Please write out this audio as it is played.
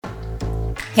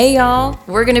Hey y'all,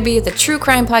 we're going to be at the True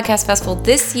Crime Podcast Festival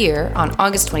this year on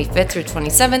August 25th through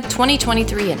 27th,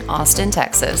 2023 in Austin,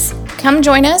 Texas. Come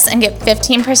join us and get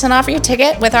 15% off your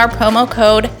ticket with our promo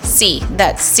code C.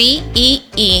 That's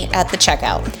CEE at the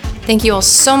checkout. Thank you all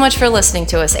so much for listening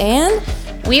to us, and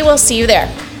we will see you there.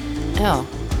 Oh,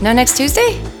 no next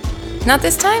Tuesday? Not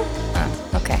this time?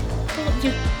 Oh, okay.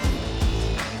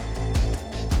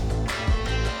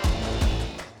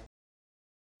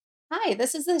 Hi,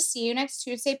 this is the See You Next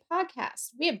Tuesday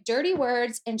podcast. We have dirty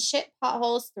words and shit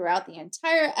potholes throughout the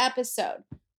entire episode.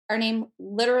 Our name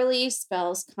literally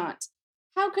spells cunt.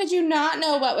 How could you not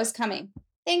know what was coming?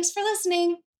 Thanks for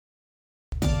listening.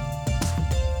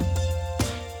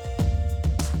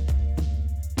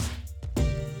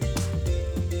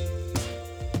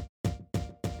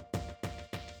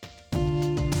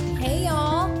 Hey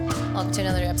y'all, welcome to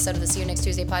another episode of the See You Next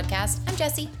Tuesday podcast. I'm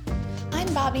Jessie.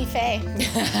 I'm Bobby Faye.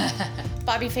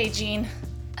 Bobby Faye Jean.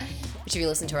 Which if you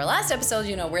listen to our last episode,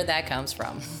 you know where that comes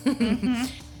from.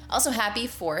 Also, happy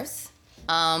 4th.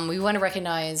 We want to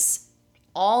recognize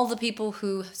all the people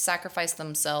who sacrificed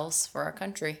themselves for our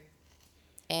country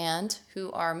and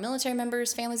who are military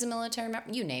members, families of military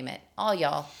members, you name it, all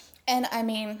y'all. And I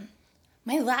mean,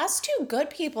 my last two good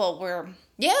people were,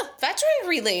 veteran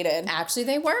related. Actually,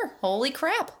 they were. Holy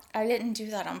crap. I didn't do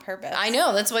that on purpose. I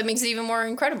know. That's what makes it even more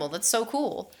incredible. That's so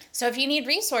cool. So if you need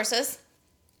resources,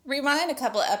 rewind a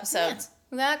couple of episodes.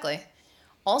 Yeah, exactly.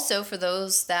 Also, for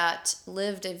those that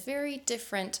lived a very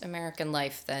different American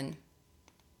life than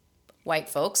white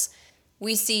folks,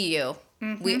 we see you.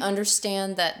 Mm-hmm. We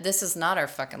understand that this is not our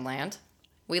fucking land.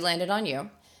 We landed on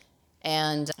you.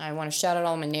 And I want to shout out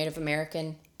all my Native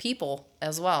American people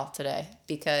as well today,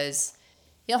 because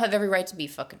y'all have every right to be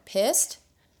fucking pissed.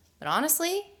 But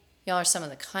honestly, y'all are some of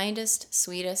the kindest,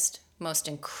 sweetest, most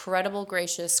incredible,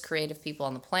 gracious, creative people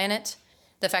on the planet.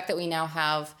 The fact that we now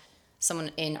have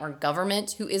someone in our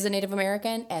government who is a Native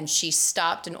American and she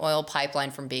stopped an oil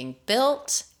pipeline from being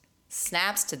built.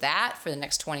 Snaps to that for the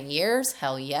next 20 years.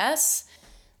 Hell yes.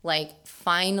 Like,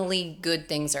 finally good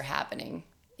things are happening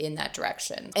in that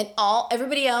direction. And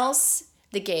everybody else,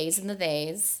 the gays and the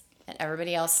theys, and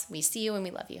everybody else, we see you and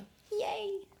we love you.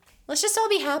 Yay. Let's just all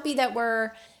be happy that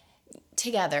we're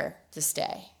together this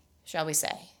day, shall we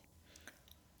say?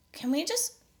 Can we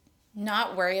just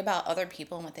not worry about other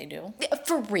people and what they do?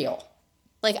 For real.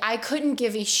 Like, I couldn't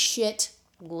give a shit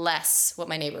less what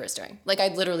my neighbor is doing. Like, I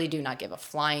literally do not give a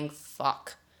flying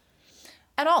fuck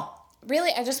at all.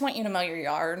 Really? I just want you to mow your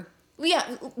yard.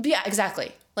 Yeah,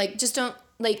 exactly. Like, just don't,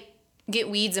 like, get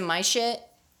weeds in my shit,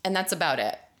 and that's about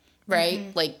it, right?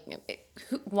 Mm-hmm. Like,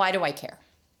 why do I care?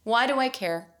 Why do I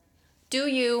care? Do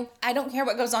you? I don't care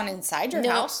what goes on inside your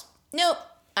house. Nope.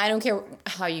 I don't care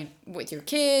how you, with your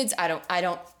kids. I don't.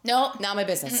 Nope. Not my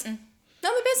business. Mm-mm.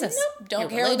 Not my business. Nope. Don't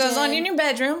care what goes on in your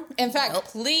bedroom. In fact,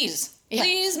 please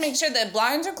make sure the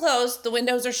blinds are closed, the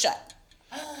windows are shut.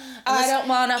 I don't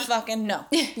want to fucking know.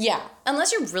 Yeah.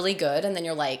 Unless you're really good and then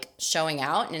you're like showing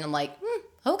out and I'm like,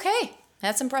 okay,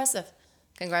 that's impressive.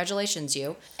 Congratulations,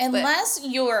 you. Unless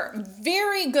you're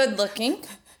very good looking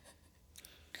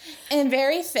and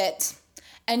very fit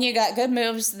and you got good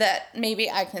moves that maybe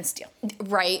I can steal.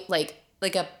 Right. This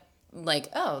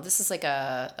is like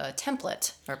a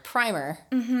template or primer.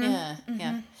 Mm-hmm. Yeah. Mm-hmm.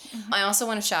 Yeah. Mm-hmm. I also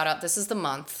want to shout out, this is the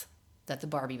month that the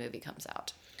Barbie movie comes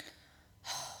out.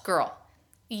 Girl.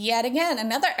 Yet again,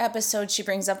 another episode she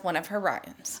brings up one of her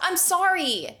rhymes. I'm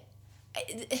sorry.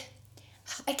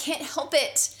 I can't help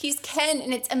it. He's Ken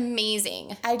and it's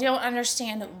amazing. I don't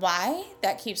understand why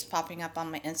that keeps popping up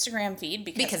on my Instagram feed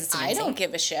because it's amazing. I don't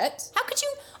give a shit. How could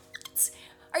you?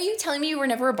 Are you telling me you were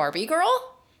never a Barbie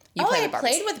girl? I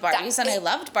played with Barbies and I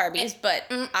loved Barbies, but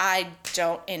I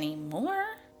don't anymore.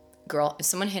 Girl, if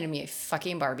someone handed me a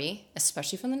fucking Barbie,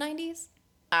 especially from the 90s,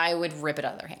 I would rip it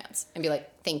out of their hands and be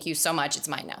like, thank you so much, it's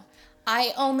mine now.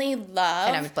 I only love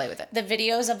and I would play with it. The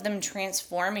videos of them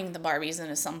transforming the Barbies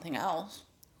into something else.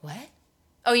 What?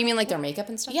 Oh, you mean like their makeup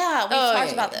and stuff? Yeah, we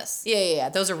talked about this. Yeah.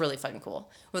 Those are really fucking cool.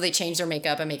 Where they change their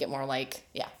makeup and make it more like,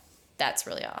 that's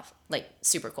really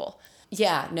super cool.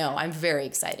 Yeah, no, I'm very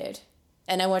excited.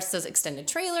 And I watched this extended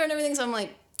trailer and everything, so I'm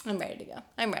like, I'm ready to go.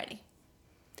 I'm ready.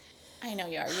 I know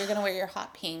you are. You're going to wear your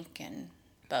hot pink and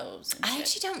bows and shit. I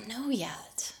actually don't know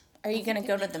yet. Are you going to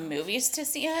go to the movies to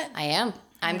see it? I am.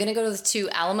 I'm going to go to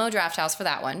Alamo Drafthouse for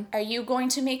that one. Are you going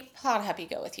to make Todd happy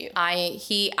go with you?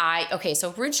 Okay,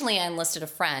 so originally I enlisted a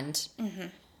friend. Mm-hmm.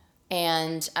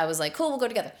 And I was like, cool, we'll go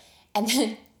together. And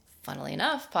then, funnily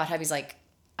enough, Pod Happy's like,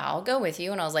 I'll go with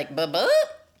you. And I was like, but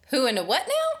who into what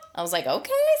now? I was like,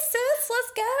 okay, sis,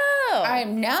 let's go.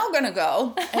 I'm now going to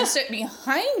go and sit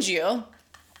behind you.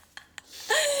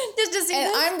 Just excited to see and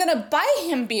this. I'm going to buy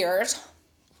him beers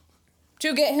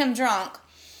to get him drunk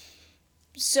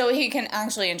so he can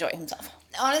actually enjoy himself.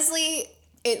 Honestly,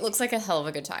 it looks like a hell of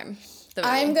a good time.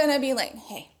 I'm going to be like,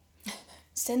 hey,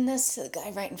 send this to the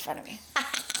guy right in front of me.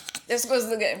 This goes to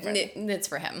the guy in front of me. It's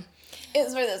for him.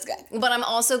 It's for this guy. But I'm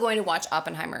also going to watch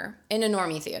Oppenheimer in a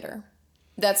normie theater.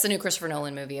 That's the new Christopher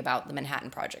Nolan movie about the Manhattan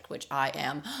Project, which I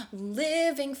am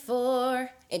living for.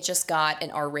 It just got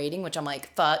an R rating, which I'm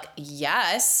like, fuck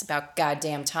yes, about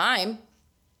goddamn time.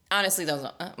 Honestly,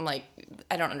 I'm like,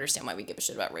 I don't understand why we give a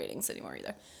shit about ratings anymore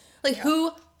either. Like,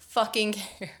 who fucking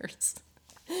cares?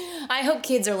 I hope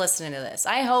kids are listening to this.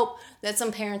 I hope that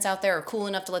some parents out there are cool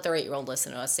enough to let their 8-year-old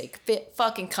listen to us say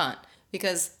fucking cunt,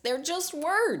 because they're just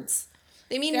words.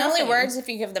 They mean They're nothing. only words if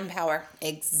you give them power.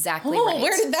 Exactly Oh, right.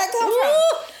 where did that come from?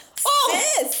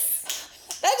 Oh,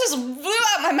 sis! That just blew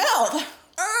out my mouth.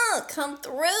 Come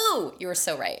through. You're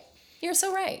so right. You're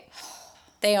so right.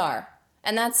 They are.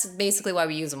 And that's basically why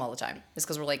we use them all the time. Is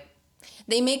because we're like,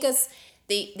 they make us,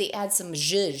 they add some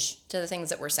zhuzh to the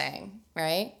things that we're saying,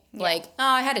 right? Yeah. Like, oh,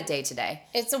 I had a day today.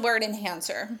 It's a word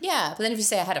enhancer. Yeah, but then if you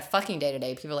say I had a fucking day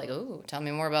today, people are like, ooh, tell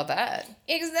me more about that.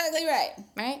 Exactly right.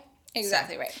 Right?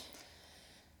 Exactly right.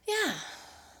 Yeah.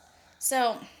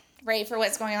 So, ready for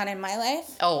what's going on in my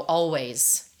life? Oh,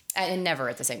 always. And never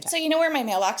at the same time. So, you know where my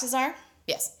mailboxes are?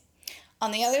 Yes.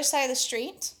 On the other side of the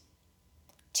street,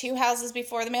 2 houses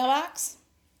before the mailbox.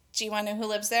 Do you want to know who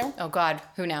lives there? Oh, God.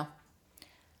 Who now?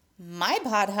 My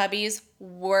pod hubby's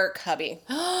work hubby.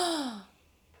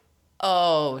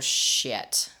 Oh,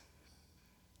 shit.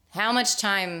 How much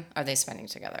time are they spending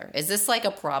together? Is this like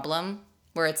a problem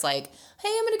where it's like, hey,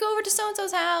 I'm going to go over to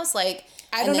so-and-so's house? Like,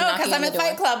 I don't know, because I'm at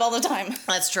Fight Club all the time.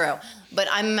 That's true. But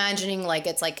I'm imagining like,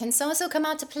 it's like, can so-and-so come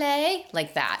out to play?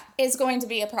 Like that. It's going to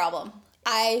be a problem.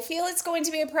 I feel it's going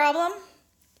to be a problem.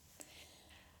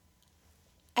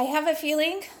 I have a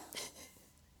feeling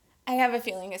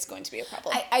it's going to be a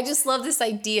problem. I just love this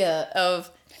idea of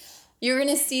you're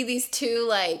going to see these two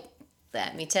like,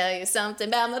 let me tell you something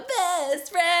about my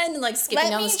best friend, and like skipping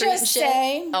down the street and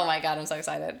shit. Oh my God, I'm so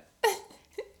excited.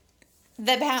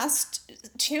 The past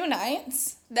 2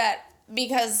 nights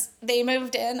because they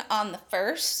moved in on the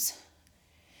 1st.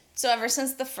 So ever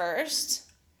since the 1st,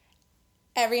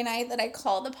 every night that I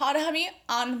call the pod hubby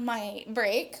on my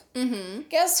break,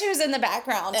 guess who's in the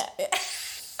background?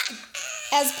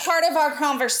 As part of our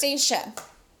conversation.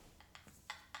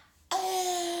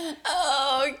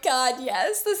 Oh God,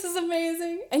 yes, this is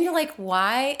amazing. And you're like,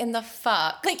 why in the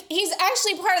fuck? Like, he's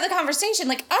actually part of the conversation.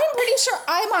 Like, I'm pretty sure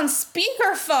I'm on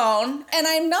speakerphone and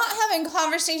I'm not having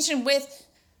conversation with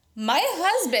my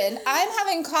husband. I'm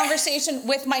having conversation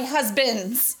with my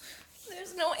husbands.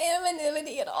 There's no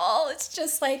anonymity at all. It's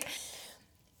just like,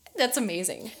 that's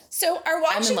amazing. So our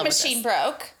washing machine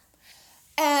broke.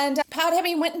 And Pod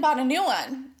Hubby went and bought a new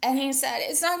one. And he said,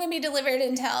 it's not going to be delivered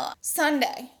until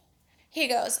Sunday. He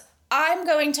goes, I'm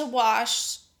going to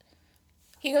wash.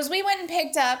 He goes, we went and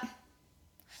picked up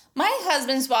my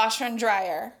husband's washer and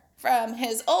dryer from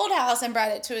his old house and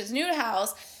brought it to his new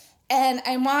house. And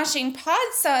I'm washing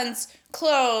Pod's son's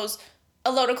clothes,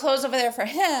 a load of clothes over there for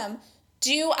him.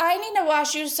 Do I need to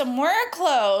wash you some work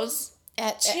clothes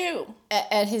at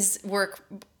his work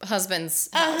husband's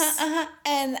house?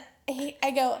 And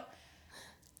I go,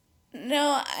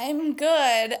 no, I'm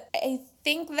good. I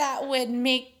think that would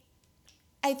make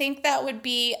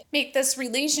this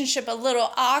relationship a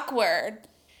little awkward.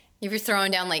 If you're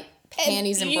throwing down like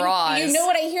panties and bras. You know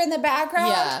what I hear in the background?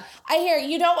 Yeah. I hear,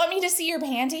 you don't want me to see your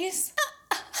panties?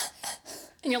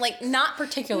 And you're like, not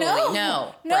particularly.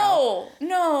 No.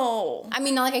 No. I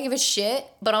mean, not like I give a shit,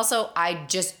 but also I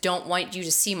just don't want you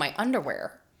to see my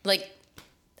underwear. Like,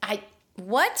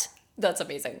 what? That's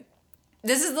amazing.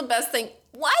 This is the best thing.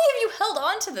 Why have you held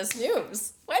on to this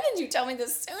news? Why didn't you tell me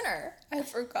this sooner? I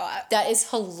forgot. That is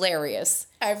hilarious.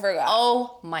 I forgot.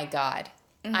 Oh my God.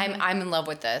 I'm in love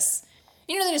with this.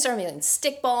 You know, they're just starting to be like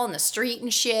stickball in the street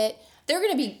and shit. They're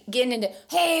going to be getting into,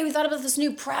 hey, we thought about this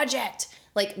new project.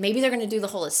 Like, maybe they're going to do the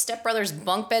whole Step Brothers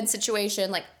bunk bed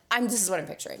situation. Like, this is what I'm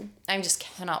picturing. I just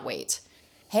cannot wait.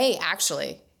 Hey,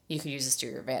 actually, you could use this to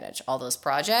your advantage. All those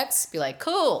projects, be like,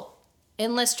 cool.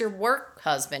 Enlist your work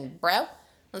husband, bro.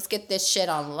 Let's get this shit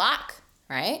on lock,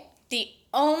 right? The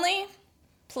only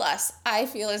plus I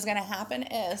feel is going to happen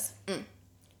is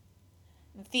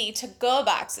the to-go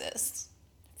boxes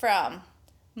from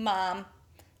Mom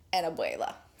and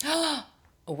Abuela. Oh,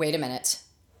 wait a minute.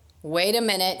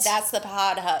 That's the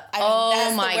pod hub.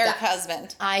 That's the work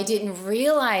husband. I didn't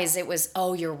realize it was,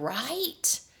 you're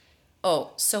right.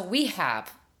 Oh, so we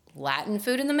have Latin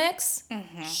food in the mix?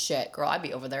 Shit, girl, I'd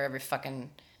be over there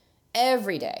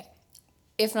every day.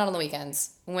 if not on the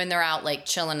weekends, when they're out, like,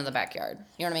 chilling in the backyard.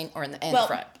 You know what I mean? Or in the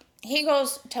front. He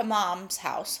goes to mom's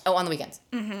house. Oh, on the weekends.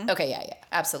 Mm-hmm. Okay, yeah,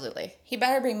 absolutely. He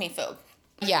better bring me food.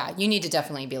 Yeah, you need to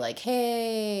definitely be like,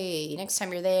 hey, next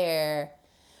time you're there,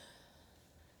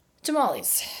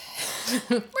 tamales.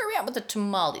 Where are we at with the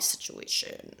tamale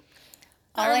situation?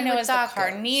 All I know is the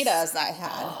carnitas I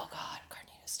had. Oh, God,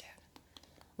 carnitas, dude.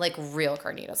 Like real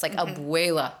carnitas. Like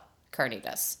abuela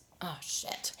carnitas. Oh,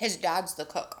 shit. His dad's the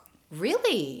cook.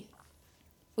 Really?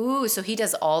 Ooh, so he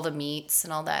does all the meats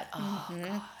and all that. Oh,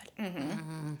 God.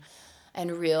 Mm-hmm.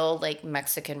 And real, like,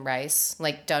 Mexican rice.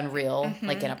 Like, done real,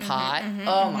 like, in a pot.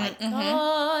 Oh, my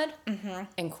God.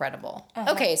 Incredible.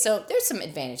 Okay, so there's some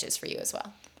advantages for you as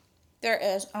well. There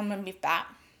is. I'm going to be fat.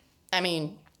 I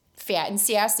mean, fat and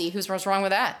sassy. What's wrong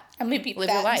with that? I'm going to be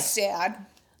fat and sad.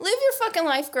 Live your fucking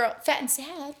life, girl. Fat and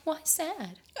sad? Why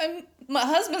sad? My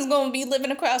husband's going to be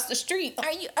living across the street.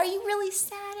 Are you really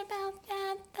sad about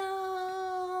that,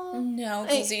 though? No,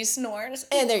 because he snores.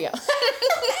 And there you go.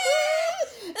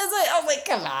 I was like,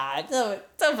 come on.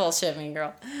 Don't bullshit me,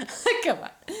 girl. Come on.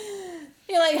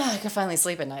 You're like, I can finally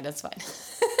sleep at night. That's fine.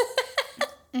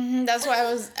 That's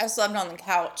why I slept on the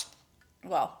couch.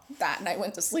 Well, that night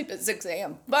went to sleep at 6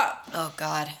 a.m. But oh,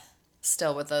 God.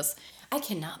 Still with us. I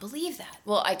cannot believe that.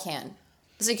 Well, I can.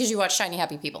 It's because you watch Shiny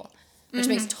Happy People, which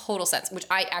makes total sense, which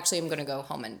I actually am going to go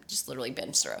home and just literally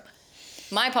binge through.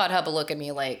 My pod hub will look at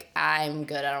me like, I'm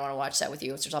good. I don't want to watch that with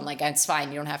you. So I'm like, it's fine.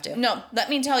 You don't have to. No, let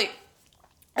me tell you.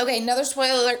 Okay, another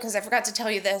spoiler alert because I forgot to tell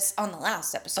you this on the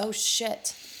last episode. Oh,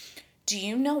 shit. Do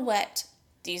you know what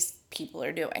these people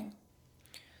are doing?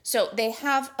 So they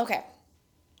have, okay,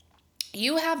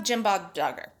 you have Jim Bob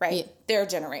Duggar, right? Yeah. Their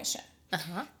generation.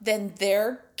 Uh-huh. Then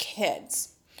their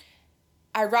kids,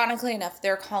 ironically enough,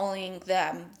 they're calling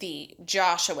them the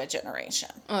Joshua generation.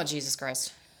 Oh, Jesus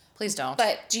Christ. Please don't.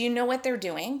 But do you know what they're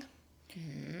doing?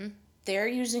 They're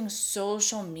using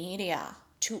social media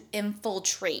to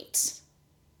infiltrate.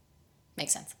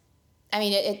 Makes sense. I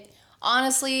mean, it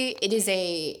honestly, it is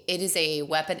a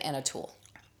weapon and a tool.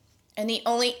 And the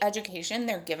only education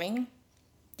they're giving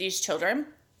these children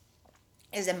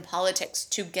is in politics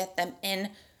to get them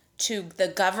into the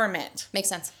government. Makes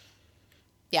sense.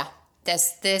 Yeah.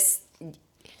 This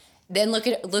then look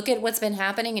at what's been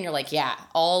happening and you're like, yeah,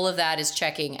 all of that is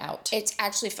checking out. It's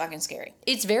actually fucking scary.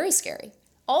 It's very scary.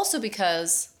 Also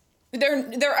because they're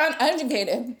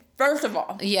uneducated, first of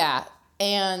all. Yeah.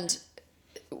 And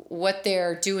what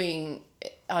they're doing,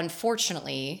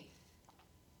 unfortunately,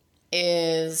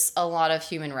 is a lot of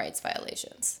human rights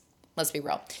violations. Let's be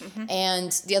real.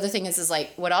 And the other thing is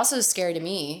like, what also is scary to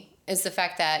me is the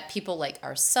fact that people like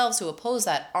ourselves who oppose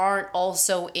that aren't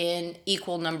also in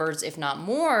equal numbers, if not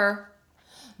more,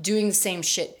 doing the same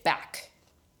shit back.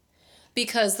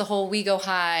 Because the whole we go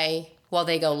high while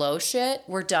they go low shit,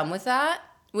 we're done with that.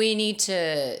 We need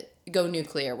to go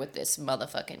nuclear with this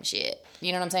motherfucking shit.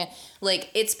 You know what I'm saying? Like,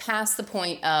 it's past the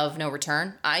point of no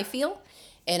return, I feel.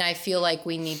 And I feel like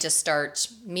we need to start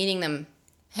meeting them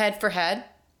head for head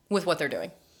with what they're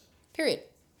doing. Period.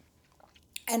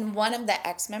 And one of the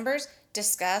ex-members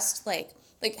discussed, like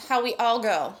how we all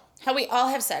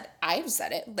have said, I've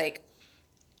said it, like,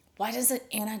 why doesn't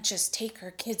Anna just take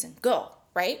her kids and go,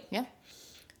 right? Yeah.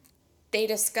 They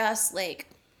discuss, like,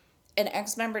 an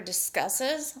ex-member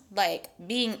discusses, like,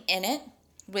 being in it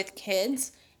with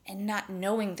kids and not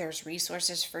knowing there's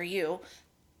resources for you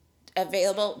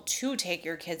available to take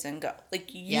your kids and go.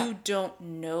 Like, you don't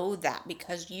know that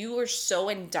because you are so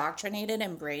indoctrinated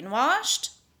and brainwashed.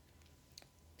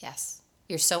 Yes.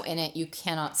 You're so in it, you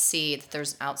cannot see that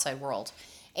there's an outside world.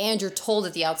 And you're told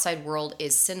that the outside world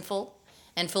is sinful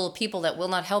and full of people that will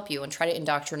not help you and try to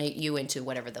indoctrinate you into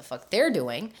whatever the fuck they're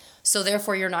doing. So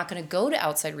therefore, you're not going to go to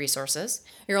outside resources.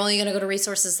 You're only going to go to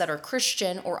resources that are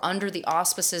Christian or under the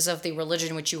auspices of the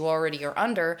religion which you already are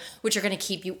under, which are going to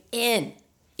keep you in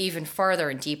even farther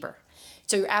and deeper.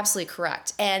 So you're absolutely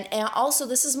correct. And also,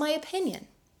 this is my opinion.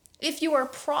 If you are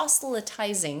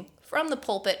proselytizing from the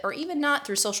pulpit or even not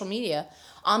through social media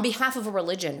on behalf of a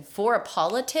religion for a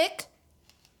politic,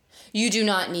 you do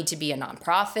not need to be a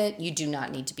nonprofit. You do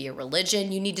not need to be a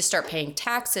religion. You need to start paying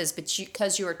taxes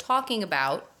because you are talking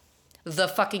about the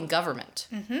fucking government.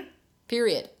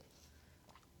 Period.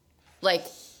 Like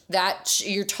that,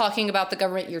 you're talking about the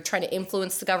government. You're trying to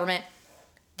influence the government.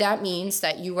 That means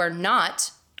that you are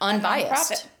not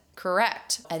unbiased.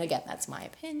 Correct. And again, that's my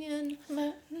opinion.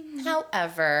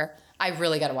 However, I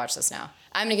really got to watch this now.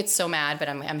 I'm going to get so mad, but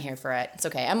I'm here for it. It's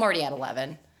okay. I'm already at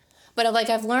 11. But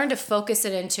I've learned to focus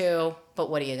it into, but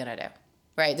what are you going to do?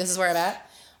 Right? This is where I'm at.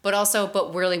 But also,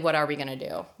 but really, what are we going to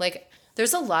do? Like,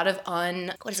 there's a lot of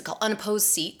unopposed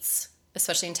seats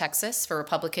especially in Texas, for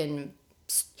Republican,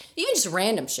 even just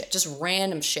random shit.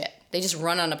 They just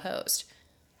run unopposed.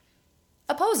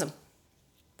 Oppose them.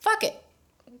 Fuck it.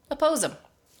 Oppose them.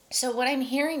 So what I'm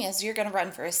hearing is you're going to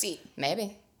run for a seat.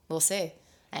 Maybe. We'll see.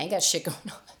 I ain't got shit going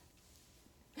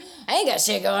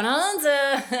on.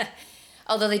 So.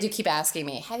 Although they do keep asking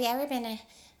me, have you ever been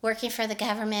working for the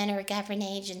government or a government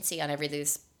agency on every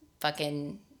loose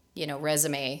fucking,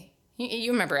 resume?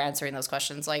 You remember answering those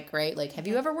questions, like, right? Like, have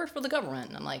you ever worked for the government?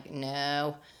 And I'm like,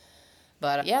 no.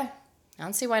 But, yeah, I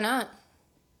don't see why not.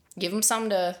 Give them something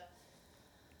to,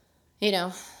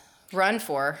 run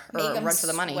for or run for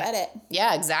the money. Sweat it.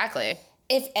 Yeah, exactly.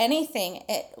 If anything,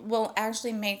 it will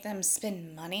actually make them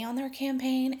spend money on their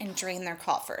campaign and drain their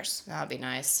coffers. That would be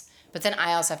nice. But then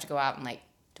I also have to go out and, like,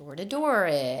 door-to-door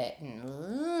it.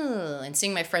 And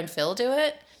seeing my friend Phil do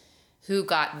it, who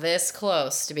got this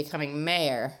close to becoming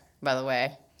mayor, by the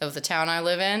way, of the town I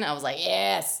live in, I was like,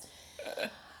 yes.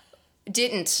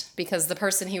 Didn't, because the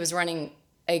person he was running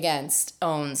against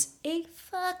owns a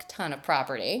fuck ton of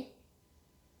property.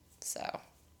 So,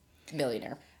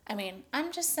 millionaire. I mean,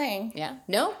 I'm just saying. Yeah.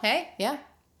 No, hey, yeah.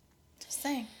 Just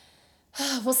saying.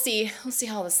 We'll see. We'll see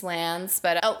how this lands.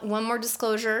 But one more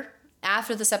disclosure.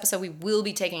 After this episode, we will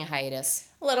be taking a hiatus.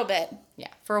 A little bit. Yeah,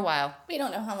 for a while. We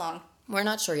don't know how long. We're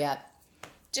not sure yet.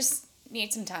 Just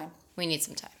need some time. We need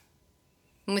some time.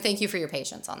 And we thank you for your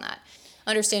patience on that.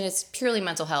 Understand it's purely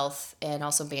mental health and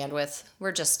also bandwidth.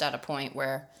 We're just at a point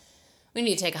where we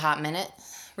need to take a hot minute,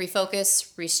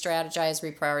 refocus, re-strategize,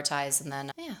 reprioritize, and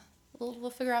then, we'll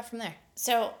figure out from there.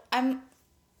 So,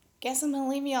 guess I'm going to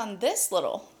leave you on this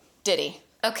little ditty.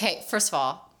 Okay, first of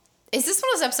all, is this one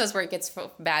of those episodes where it gets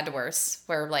from bad to worse?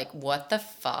 Where, like, what the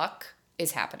fuck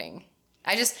is happening?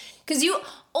 Because you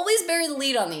always bury the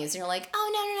lead on these, and you're like,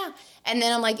 oh, no. And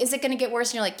then I'm like, is it going to get worse?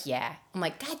 And you're like, yeah. I'm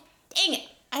like, God dang it.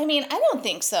 I mean, I don't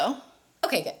think so.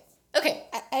 Okay, good. Okay.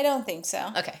 I don't think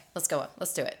so. Okay, let's go.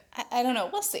 Let's do it. I don't know.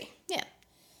 We'll see. Yeah.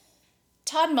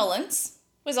 Todd Mullis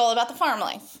was all about the farm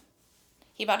life.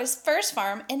 He bought his first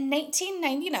farm in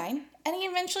 1999, and he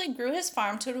eventually grew his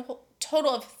farm to a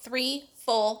total of 3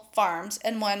 full farms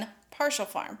and 1 partial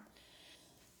farm.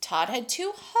 Todd had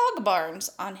 2 hog barns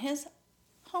on his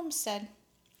homestead.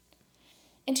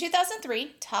 In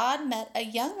 2003, Todd met a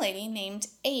young lady named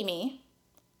Amy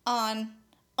on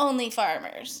Only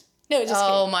Farmers. No, just kidding.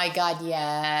 Oh my God,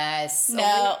 yes.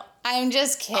 No, I'm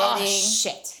just kidding. Oh,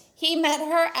 shit. He met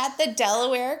her at the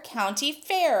Delaware County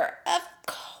Fair. Of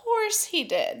course he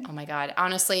did. Oh my God.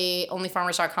 Honestly,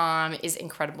 onlyfarmers.com is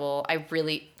incredible.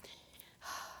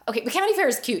 Okay, the county fair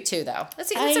is cute too, though.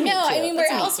 I know. I mean,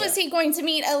 where else was he going to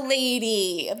meet a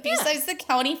lady besides the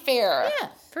county fair? Yeah,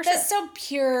 for sure. That's so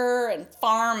pure and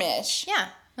farmish. Yeah,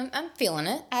 I'm feeling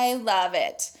it. I love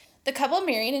it. The couple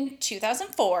married in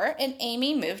 2004, and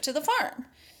Amy moved to the farm.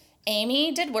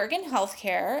 Amy did work in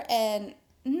healthcare and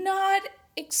not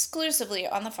exclusively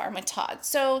on the farm with Todd.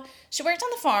 So she worked on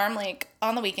the farm, like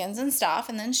on the weekends and stuff,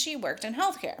 and then she worked in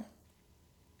healthcare.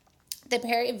 The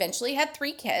pair eventually had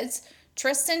 3 kids,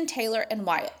 Tristan, Taylor, and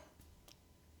Wyatt.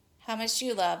 How much do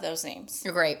you love those names?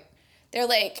 You're great. They're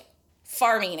like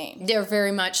farmy names. They're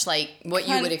very much like what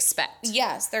you would expect.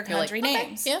 Yes, they're country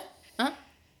names. Okay, yeah. Uh-huh.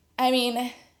 I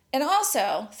mean, and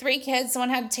also 3 kids, someone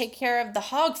had to take care of the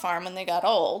hog farm when they got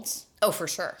old. Oh, for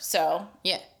sure. So,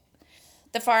 yeah.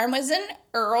 The farm was in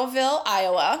Earlville,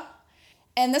 Iowa.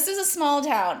 And this is a small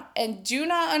town. And do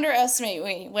not underestimate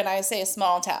me when I say a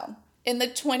small town. In the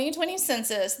 2020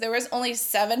 census, there was only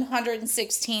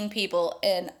 716 people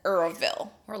in Earlville.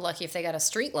 We're lucky if they got a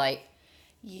street light.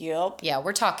 Yep. Yeah,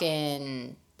 we're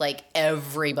talking like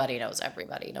everybody knows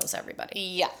everybody knows everybody.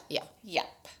 Yeah. Yeah.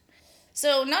 Yep.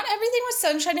 So not everything was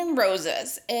sunshine and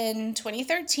roses. In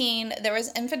 2013, there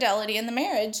was infidelity in the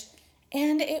marriage,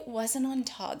 and it wasn't on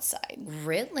Todd's side.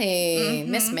 Really?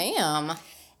 Miss Ma'am.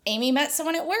 Amy met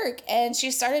someone at work, and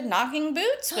she started knocking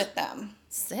boots with them.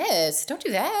 Sis, don't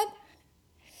do that.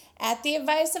 At the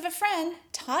advice of a friend,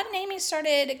 Todd and Amy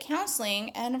started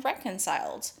counseling and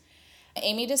reconciled.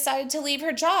 Amy decided to leave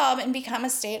her job and become a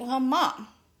stay-at-home mom.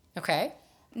 Okay.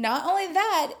 Not only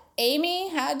that, Amy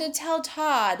had to tell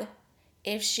Todd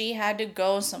if she had to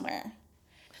go somewhere.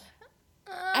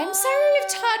 I'm sorry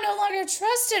if Todd no longer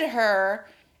trusted her.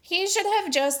 He should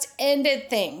have just ended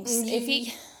things. If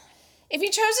he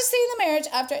chose to stay in the marriage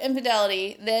after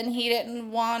infidelity, then he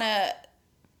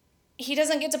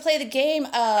doesn't get to play the game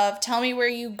of tell me where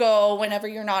you go whenever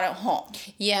you're not at home.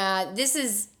 Yeah, this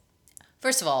is,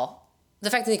 first of all, the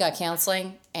fact that they got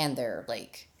counseling and they're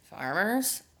like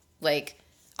farmers, like,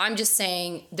 I'm just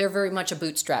saying they're very much a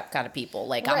bootstrap kind of people.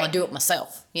 Like, right. I'm going to do it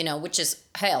myself, which is,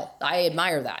 hell, I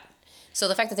admire that. So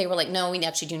the fact that they were like, no, we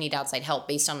actually do need outside help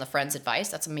based on the friend's advice,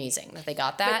 that's amazing that they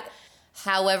got that.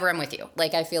 However, I'm with you.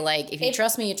 Like, I feel like if you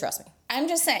trust me, you trust me. I'm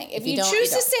just saying, if you choose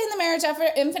to stay in the marriage after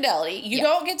infidelity, you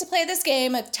don't get to play this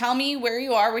game of tell me where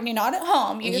you are when you're not at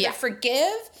home. You either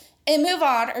forgive and move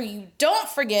on, or you don't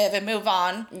forgive and move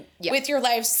on with your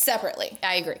life separately.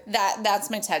 I agree. That's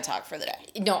my TED Talk for the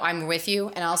day. No, I'm with you.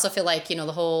 And I also feel like, the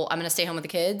whole I'm going to stay home with the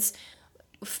kids,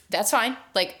 that's fine.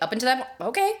 Like, up until that,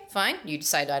 okay, fine. You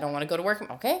decide I don't want to go to work.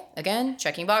 Okay, again,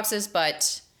 checking boxes,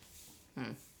 but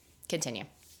continue.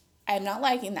 I'm not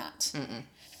liking that.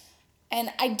 And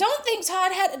I don't think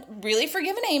Todd had really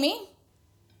forgiven Amy.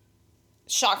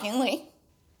 Shockingly.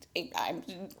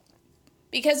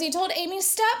 Because he told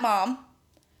Amy's stepmom,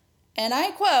 and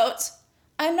I quote,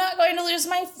 "I'm not going to lose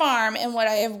my farm and what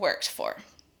I have worked for."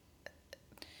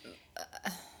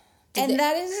 And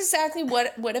that is exactly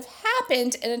what would have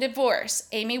happened in a divorce.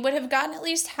 Amy would have gotten at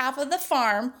least half of the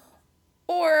farm,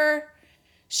 or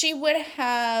she would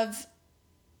have,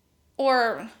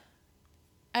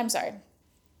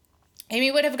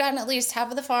 Amy would have gotten at least half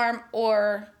of the farm,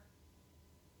 or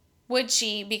would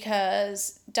she,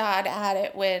 because Todd had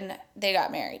it when they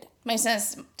got married? My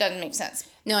sense doesn't make sense.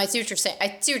 No, I see what you're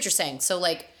saying. So,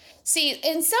 like... See,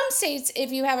 in some states,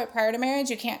 if you have it prior to marriage,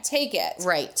 you can't take it.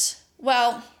 Right.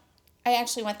 Well, I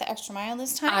actually went the extra mile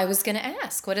this time. I was going to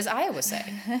ask, what does Iowa say?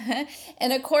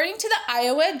 And according to the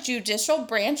Iowa Judicial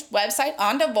Branch website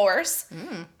on divorce,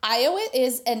 Iowa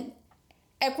is an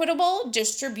equitable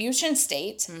distribution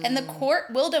state, and the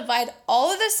court will divide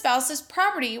all of the spouse's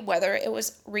property, whether it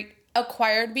was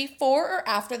acquired before or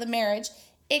after the marriage,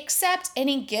 except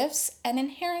any gifts and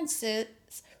inheritances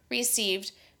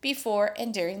received before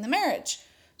and during the marriage.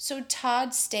 So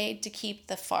Todd stayed to keep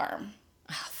the farm.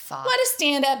 Oh, fuck. What a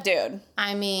stand-up dude.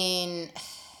 I mean,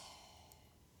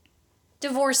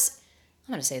 divorce,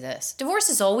 I'm going to say this. Divorce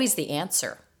is always the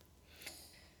answer.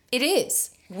 It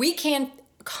is. We can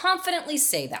confidently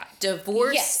say that.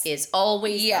 Divorce is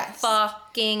always the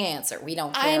fucking answer. We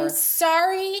don't care. I'm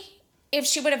sorry if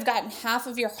she would have gotten half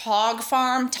of your hog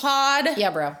farm, Todd. Yeah,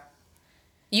 bro.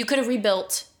 You could have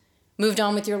rebuilt, moved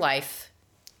on with your life.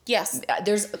 Yes.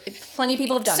 There's plenty of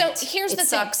people have done it. So here's the thing. It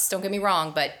sucks, don't get me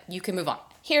wrong, but you can move on.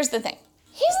 Here's the thing.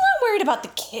 He's not worried about the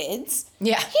kids.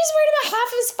 Yeah. He's worried about half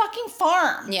of his fucking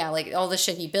farm. Yeah, like all the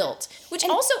shit he built. Which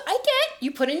also, I get.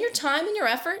 You put in your time and your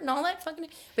effort and all that fucking...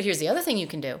 But here's the other thing you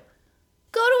can do.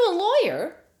 Go to a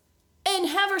lawyer and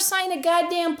have her sign a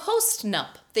goddamn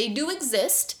post-nup. They do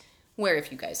exist, where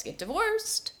if you guys get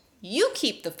divorced, you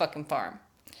keep the fucking farm.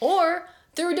 Or,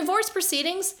 through divorce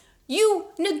proceedings, you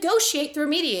negotiate through a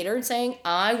mediator and saying,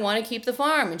 I want to keep the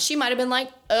farm. And she might have been like,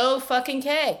 oh, fucking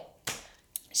K.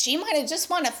 She might have just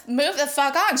want to move the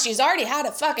fuck on. She's already had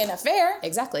a fucking affair.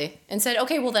 Exactly. And said,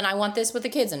 okay, well, then I want this with the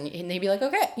kids. And they'd be like,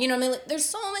 okay. You know what I mean? Like, there's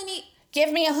so many...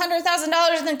 Give me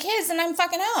 $100,000 in the kids and I'm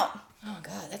fucking out. Oh,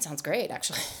 God, that sounds great,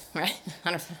 actually. Right?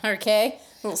 100K?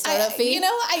 Little startup fee?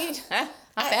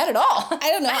 Not bad at all. I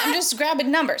don't know. I'm just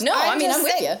grabbing numbers. No, I'm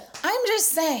with you. I'm just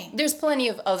saying. There's plenty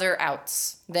of other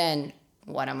outs than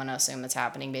what I'm going to assume that's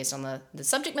happening based on the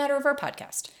subject matter of our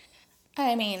podcast.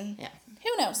 I mean,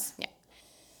 who knows? Yeah.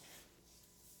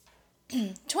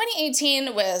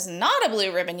 2018 was not a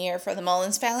blue ribbon year for the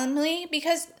Mullis family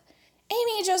because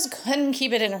Amy just couldn't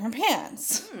keep it in her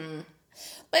pants.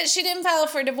 But she didn't file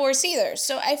for divorce either,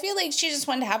 so I feel like she just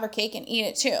wanted to have her cake and eat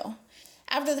it too.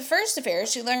 After the first affair,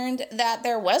 she learned that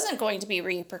there wasn't going to be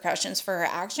repercussions for her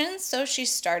actions, so she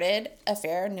started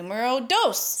affair numero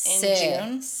dos in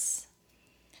June.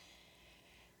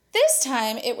 This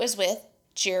time, it was with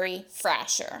Jerry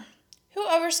Frasher, who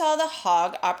oversaw the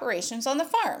hog operations on the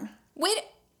farm. Wait,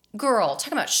 girl,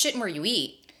 talk about shitting where you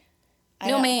eat.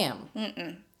 No, ma'am.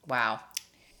 Mm-mm. Wow.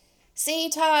 See,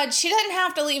 Todd, she doesn't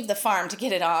have to leave the farm to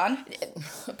get it on.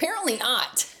 Apparently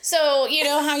not. So, you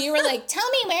know how you were like, tell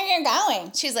me where you're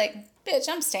going. She's like, bitch,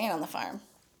 I'm staying on the farm.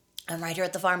 I'm right here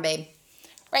at the farm, babe.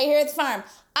 Right here at the farm.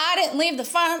 I didn't leave the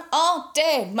farm all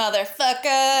day,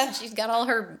 motherfucker. She's got all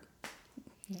her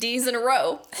D's in a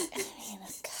row.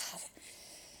 God.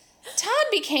 Todd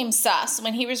became sus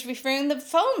when he was reviewing the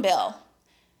phone bill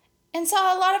and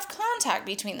saw a lot of contact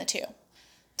between the two.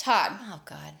 Todd. Oh,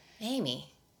 God. Amy.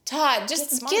 Todd,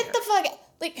 just get the fuck...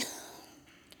 Like...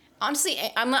 Honestly,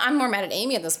 I'm more mad at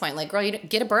Amy at this point. Like, girl, you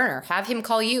get a burner. Have him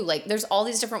call you. Like, there's all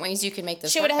these different ways you can make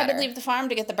this work better. She would have had to leave the farm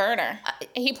to get the burner.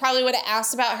 He probably would have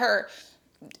asked about her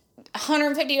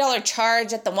 $150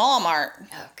 charge at the Walmart.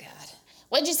 Oh, God.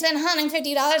 What'd you spend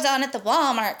 $150 on at the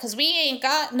Walmart? Because we ain't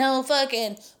got no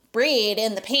fucking bread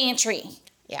in the pantry.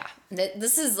 Yeah.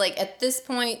 This is, like, at this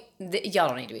point, y'all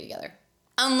don't need to be together.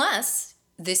 Unless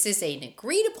this is an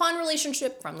agreed-upon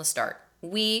relationship from the start.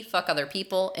 we fuck other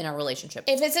people in our relationship.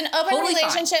 If it's an open Totally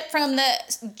relationship from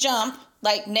the jump,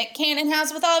 like Nick Cannon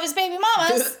has with all of his baby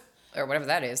mamas. Or whatever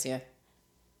that is, yeah.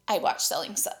 I watched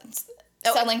Selling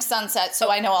Sunset, so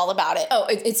I know all about it. Oh,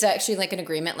 it's actually like an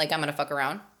agreement, like I'm going to fuck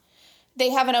around? They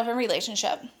have an open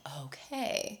relationship.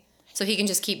 Okay. So he can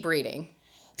just keep breeding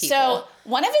people. So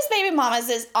one of his baby mamas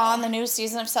is on the new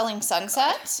season of Selling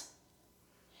Sunset.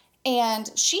 And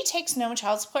she takes no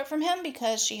child support from him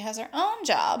because she has her own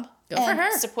job. Good for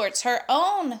her. Supports her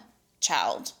own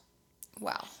child.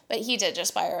 Wow. But he did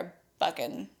just buy her a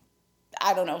fucking,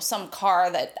 I don't know, some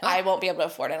car that I won't be able to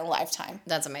afford in a lifetime.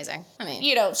 That's amazing. I mean,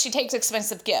 you know, she takes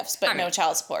expensive gifts, but no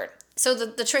child support. So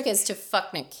the trick is to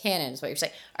fuck Nick Cannon is what you're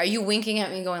saying. Are you winking at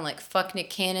me going like, fuck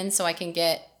Nick Cannon so I can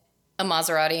get a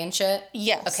Maserati and shit?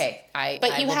 Yes. Okay.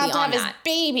 But you have to have his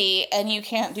baby and you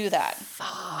can't do that.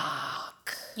 Fuck.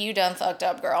 You done fucked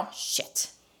up, girl. Shit.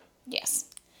 Yes.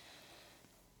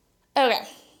 Okay.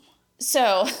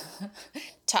 So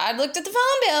Todd looked at the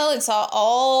phone bill and saw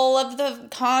all of the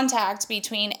contact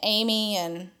between Amy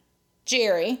and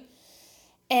Jerry.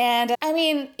 And, I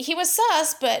mean, he was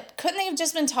sus, but couldn't they have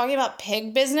just been talking about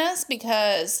pig business?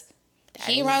 Because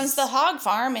he runs the hog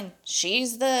farm and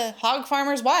she's the hog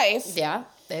farmer's wife. Yeah.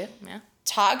 Yeah.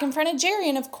 Todd confronted Jerry,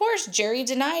 and of course, Jerry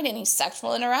denied any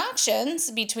sexual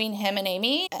interactions between him and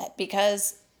Amy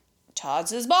because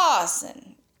Todd's his boss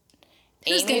and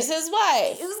Amy's his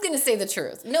wife. Who's going to say the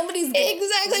truth? Nobody's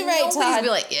exactly right, Todd. Nobody's be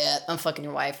like, yeah, I'm fucking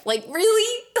your wife. Like,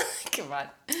 really? Come on.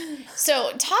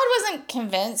 So Todd wasn't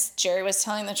convinced Jerry was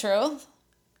telling the truth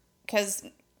because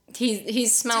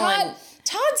he's smelling.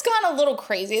 Todd's gone a little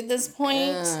crazy at this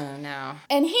point. No.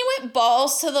 And he went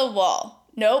balls to the wall.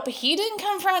 Nope, he didn't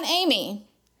confront Amy.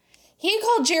 He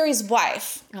called Jerry's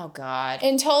wife. Oh, God.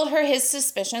 And told her his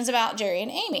suspicions about Jerry and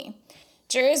Amy.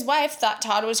 Jerry's wife thought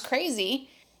Todd was crazy.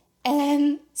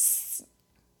 And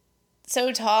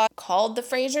so Todd called the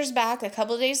Frasers back a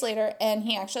couple of days later, and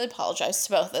he actually apologized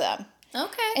to both of them.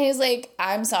 Okay. And he's like,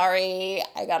 I'm sorry,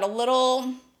 I got a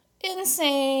little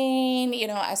insane. You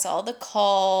know, I saw the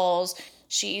calls.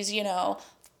 She's, you know,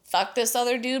 fucked this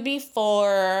other dude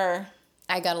before.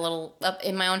 I got a little up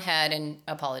in my own head, and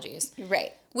apologies.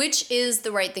 Right. Which is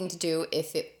the right thing to do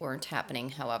if it weren't happening,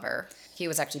 however. He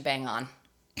was actually bang on.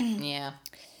 Yeah.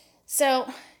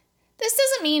 So, this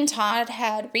doesn't mean Todd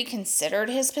had reconsidered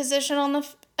his position on the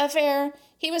affair.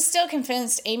 He was still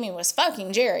convinced Amy was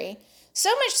fucking Jerry.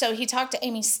 So much so, he talked to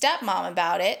Amy's stepmom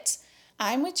about it.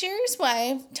 I'm with Jerry's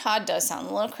wife. Todd does sound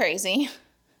a little crazy.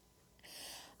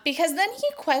 Because then he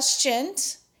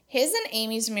questioned his and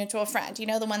Amy's mutual friend. You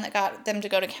know, the one that got them to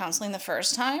go to counseling the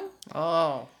first time?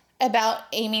 Oh. About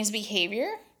Amy's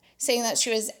behavior, saying that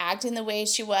she was acting the way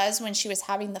she was when she was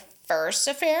having the first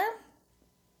affair.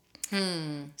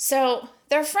 So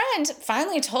their friend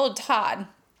finally told Todd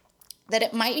that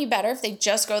it might be better if they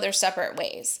just go their separate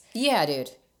ways. Yeah,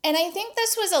 dude. And I think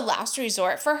this was a last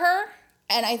resort for her.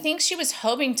 And I think she was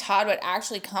hoping Todd would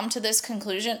actually come to this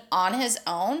conclusion on his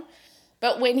own.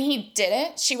 But when he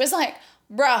didn't, she was like,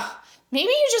 bruh, maybe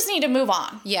you just need to move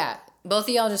on. Yeah. Both of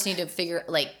y'all just need to figure,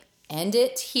 like, end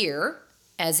it here,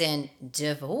 as in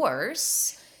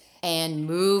divorce, and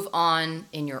move on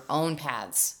in your own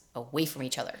paths away from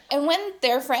each other. And when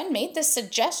their friend made this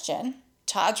suggestion,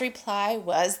 Todd's reply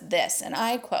was this, and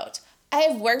I quote, I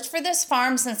have worked for this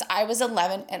farm since I was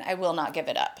 11 and I will not give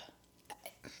it up.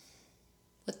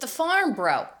 With the farm,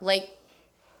 bro. Like,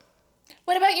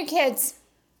 what about your kids?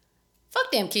 Fuck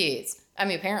them kids. I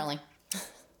mean, apparently.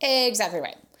 Exactly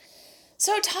right.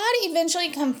 So Todd eventually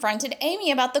confronted Amy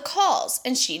about the calls,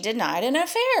 and she denied an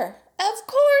affair. Of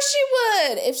course she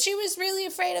would, if she was really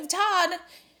afraid of Todd.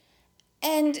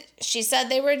 And she said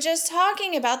they were just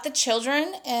talking about the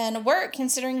children and work,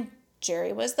 considering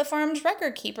Jerry was the farm's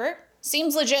record keeper.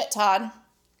 Seems legit, Todd.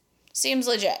 Seems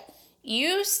legit.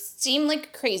 You seem like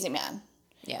a crazy man.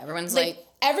 Yeah, everyone's like...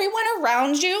 Everyone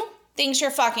around you thinks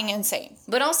you're fucking insane.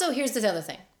 But also, here's the other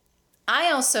thing.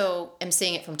 I also am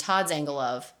seeing it from Todd's angle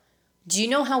of, do you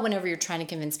know how whenever you're trying to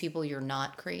convince people you're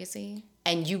not crazy,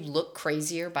 and you look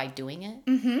crazier by doing it?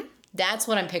 Mm-hmm. That's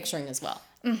what I'm picturing as well.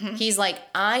 Mm-hmm. He's like,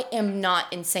 I am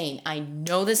not insane. I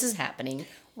know this is happening.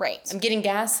 Right. I'm getting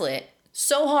gaslit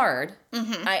so hard.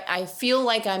 Mm-hmm. I feel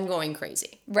like I'm going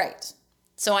crazy. Right.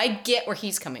 So I get where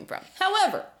he's coming from.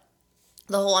 However,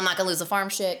 the whole I'm not going to lose the farm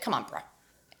shit, come on, bro.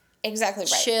 Exactly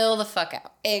right. Chill the fuck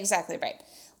out. Exactly right.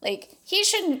 Like, he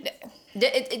shouldn't...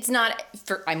 It's not...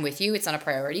 I'm with you. It's not a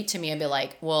priority. To me, I'd be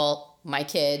like, well, my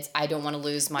kids, I don't want to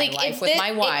lose my life with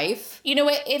my wife. You know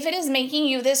what? If it is making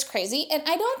you this crazy, and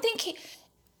I don't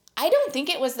think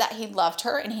it was that he loved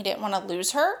her and he didn't want to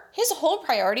lose her. His whole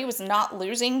priority was not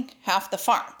losing half the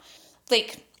farm.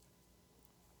 Like,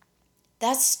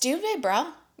 that's stupid, bro.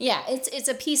 Yeah, it's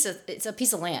a piece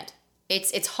of land.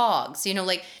 It's hogs. You know,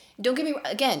 like, don't get me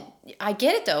again. I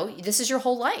get it though. This is your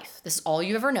whole life. This is all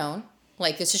you've ever known.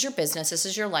 Like, this is your business. This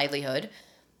is your livelihood.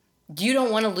 You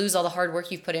don't want to lose all the hard work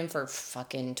you've put in for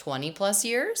fucking 20 plus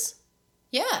years.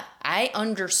 Yeah, I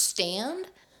understand.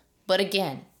 But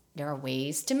again, there are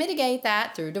ways to mitigate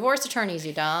that through divorce attorneys,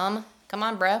 you dumb. Come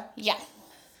on, bro. Yeah.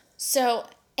 So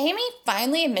Amy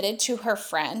finally admitted to her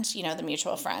friend, you know, the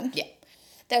mutual friend, Yeah.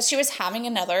 that she was having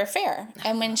another affair.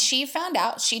 And when she found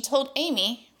out, she told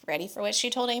Amy, ready for what she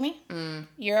told Amy?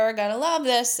 You're going to love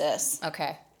this, sis.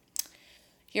 Okay.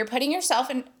 You're putting yourself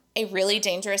in a really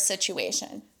dangerous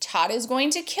situation. Todd is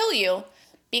going to kill you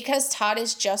because Todd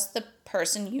is just the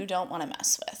person you don't want to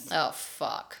mess with. Oh,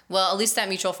 fuck. Well, at least that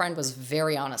mutual friend was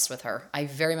very honest with her. I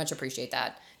very much appreciate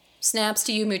that. Snaps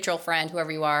to you, mutual friend,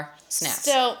 whoever you are. Snaps.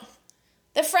 So,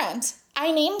 the friend,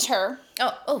 I named her.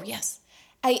 Oh, yes.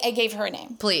 I gave her a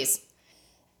name. Please.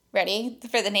 Ready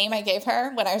for the name I gave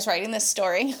her when I was writing this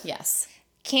story? Yes.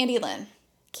 Candy Lynn.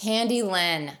 Candy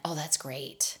Lynn. Oh, that's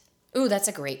great. Ooh, that's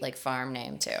a great, like, farm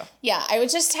name, too. Yeah, I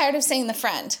was just tired of saying the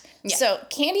friend. Yeah. So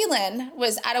Candy Lynn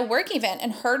was at a work event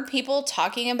and heard people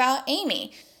talking about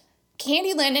Amy.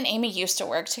 Candy Lynn and Amy used to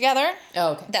work together.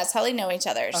 Oh, okay. That's how they know each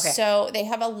other. Okay. So they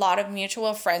have a lot of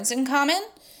mutual friends in common.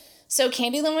 So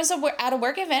Candy Lynn was at a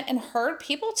work event and heard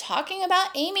people talking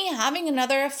about Amy having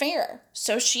another affair.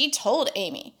 So she told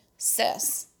Amy,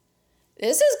 sis,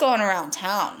 this is going around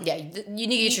town. Yeah, you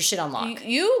need to get your shit on lock.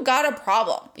 You got a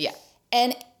problem. Yeah.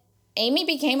 And Amy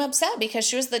became upset because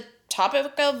she was the topic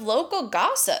of local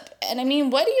gossip. And I mean,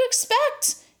 what do you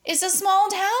expect? It's a small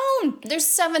town. There's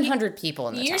 700 people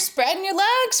in the You're town. spreading your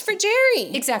legs for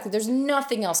Jerry. Exactly. There's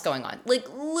nothing else going on. Like,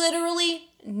 literally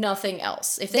nothing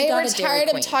else. If They got were a Dairy tired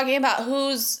Queen, of talking about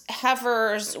whose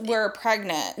heifers were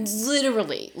pregnant.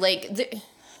 literally, like,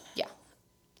 yeah.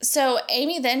 So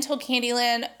Amy then told Candy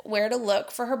Lynn where to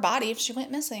look for her body if she went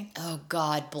missing. Oh,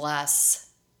 God bless.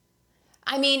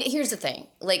 I mean, here's the thing.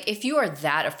 Like, if you are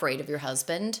that afraid of your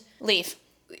husband, Leave.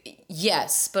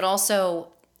 yes, but also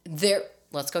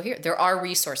let's go here. There are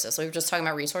resources. So we were just talking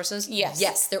about resources. Yes.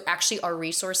 Yes, there actually are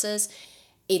resources.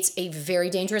 It's a very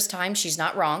dangerous time. She's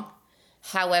not wrong.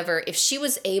 However, if she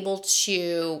was able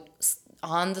to,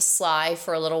 on the sly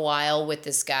for a little while with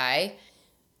this guy,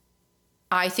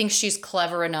 I think she's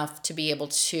clever enough to be able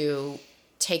to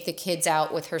take the kids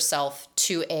out with herself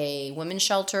to a women's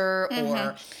shelter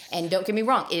and don't get me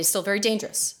wrong, it is still very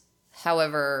dangerous.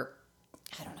 However,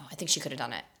 I don't know. I think she could have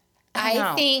done it.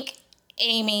 I think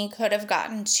Amy could have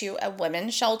gotten to a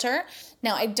women's shelter.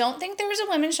 Now, I don't think there was a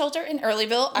women's shelter in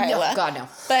Earlyville, Iowa. No, God, no.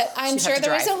 But I'm She'd have sure to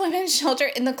there was drive. a women's shelter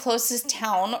in the closest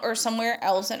town or somewhere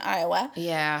else in Iowa.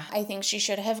 Yeah. I think she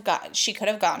could have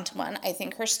gotten to one. I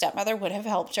think her stepmother would have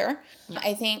helped her.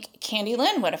 I think Candy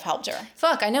Lynn would have helped her.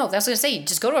 Fuck, I know. That's what I was going to say.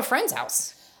 Just go to a friend's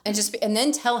house and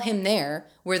then tell him there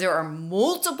where there are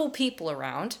multiple people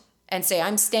around and say,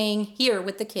 I'm staying here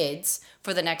with the kids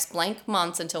for the next blank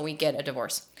months until we get a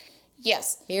divorce.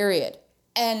 Yes. Period.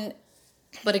 And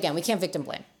But again, we can't victim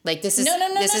blame. Like, this is No.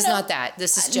 not that.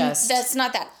 This is just that's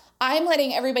not that. I'm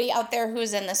letting everybody out there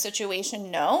who's in this situation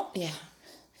know yeah.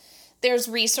 there's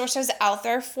resources out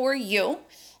there for you.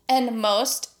 And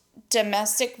most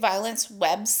domestic violence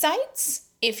websites,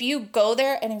 if you go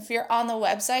there and if you're on the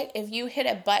website, if you hit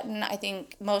a button, I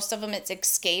think most of them it's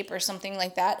escape or something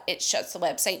like that, it shuts the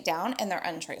website down and they're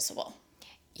untraceable.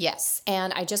 Yes,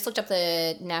 and I just looked up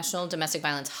the National Domestic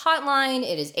Violence Hotline.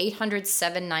 It is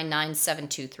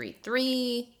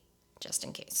 800-799-7233, just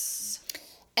in case.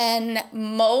 And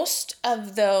most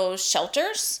of those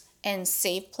shelters and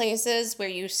safe places where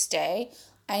you stay,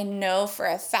 I know for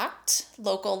a fact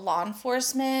local law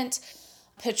enforcement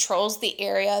patrols the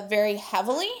area very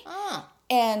heavily. Oh.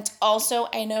 And also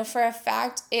I know for a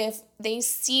fact if they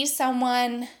see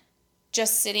someone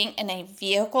just sitting in a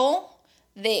vehicle,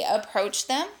 they approach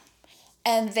them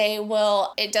and they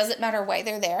will, it doesn't matter why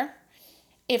they're there.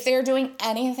 If they're doing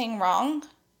anything wrong,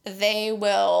 they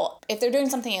will, if they're doing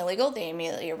something illegal, they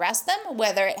immediately arrest them,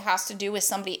 whether it has to do with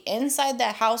somebody inside the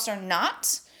house or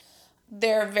not.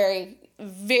 They're very,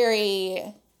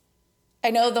 very,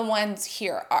 I know the ones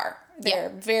here are. They're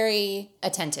very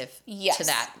attentive Yes. to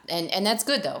that. And that's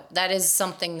good, though. That is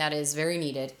something that is very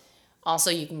needed.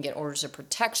 Also, you can get orders of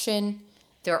protection.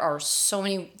 There are so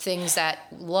many things that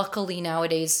luckily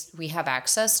nowadays we have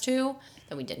access to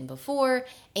that we didn't before.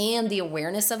 And the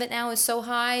awareness of it now is so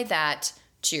high that,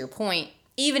 to your point,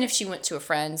 even if she went to a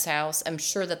friend's house, I'm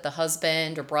sure that the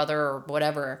husband or brother or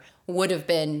whatever would have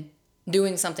been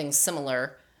doing something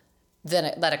similar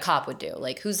that a cop would do.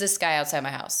 Like, who's this guy outside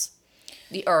my house?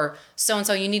 or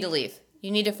so-and-so, you need to leave.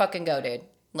 You need to fucking go, dude.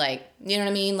 Like, you know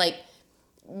what I mean? Like,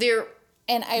 they're...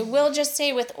 And I will just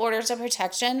say with orders of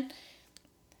protection,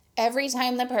 every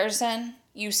time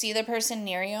you see the person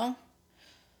near you,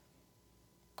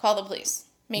 call the police.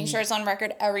 Make sure it's on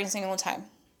record every single time.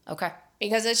 Okay.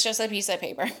 Because it's just a piece of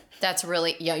paper. That's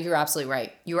really, yeah, you're absolutely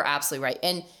right. You are absolutely right.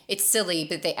 And it's silly,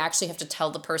 but they actually have to tell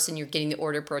the person you're getting the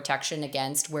order of protection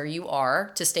against where you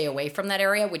are to stay away from that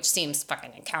area, which seems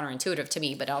fucking counterintuitive to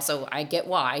me, but also I get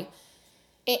why.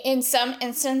 In some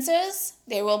instances,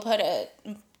 they will put a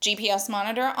GPS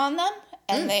monitor on them,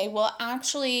 and they will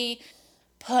actually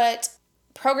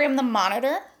program the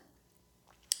monitor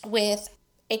with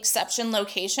exception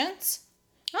locations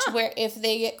to where if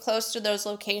they get close to those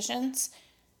locations,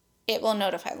 it will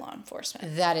notify law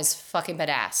enforcement. That is fucking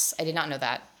badass. I did not know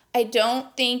that. I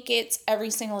don't think it's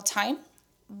every single time,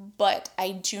 but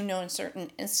I do know in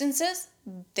certain instances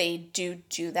they do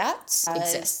that.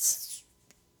 Exists.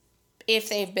 If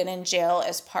they've been in jail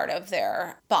as part of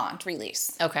their bond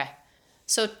release. Okay.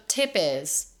 So tip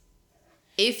is,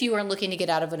 if you are looking to get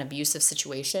out of an abusive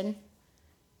situation,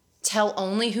 tell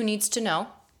only who needs to know.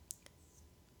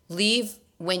 Leave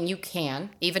when you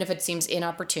can, even if it seems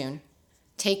inopportune.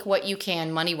 Take what you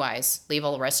can money-wise. Leave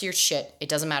all the rest of your shit. It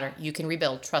doesn't matter. You can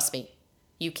rebuild. Trust me.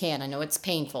 You can. I know it's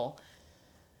painful.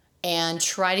 And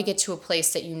try to get to a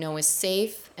place that you know is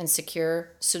safe and secure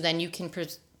so then you can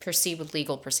proceed with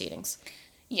legal proceedings.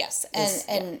 Yes.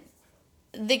 And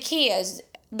the key is,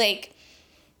 like,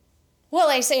 well,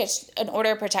 I say it's an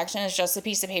order of protection is just a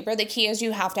piece of paper. The key is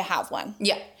you have to have one.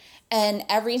 Yeah. And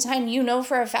every time you know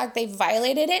for a fact they've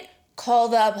violated it, call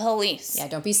the police. Yeah,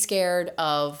 don't be scared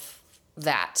of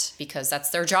that because that's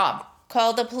their job.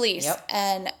 Call the police. Yep.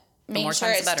 And make sure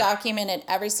it's documented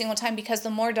every single time, because the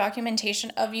more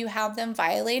documentation of you have them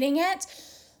violating it,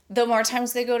 the more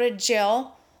times they go to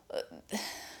jail,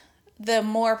 the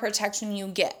more protection you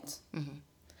get.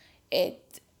 Mm-hmm.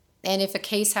 And if a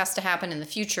case has to happen in the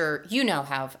future, you now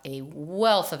have a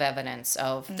wealth of evidence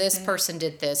of this person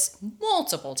did this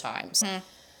multiple times. Mm.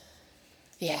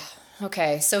 Yeah.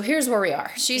 Okay, so here's where we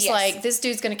are. She's like, this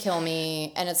dude's going to kill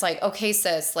me. And it's like, okay,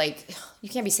 sis, like, you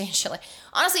can't be saying shit like...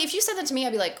 Honestly, if you said that to me,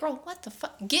 I'd be like, girl, what the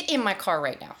fuck? Get in my car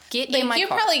right now. Get in my car. You'd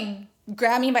probably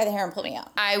grab me by the hair and pull me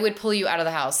out. I would pull you out of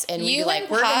the house. And we'd be like,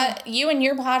 you and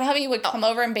your pod hubby would come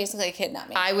over and basically kidnap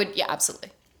me. I would, yeah,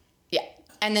 absolutely. Yeah.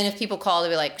 And then if people call, they'd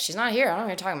be like, she's not here. I don't know what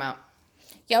you're talking about.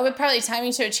 Y'all would probably tie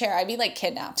me to a chair. I'd be like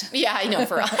kidnapped. Yeah, I know,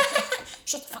 for real.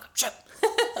 Shut the fuck up, shut.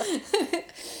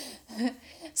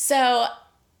 So,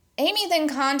 Amy then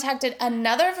contacted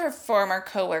another of her former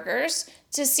coworkers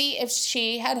to see if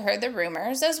she had heard the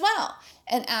rumors as well,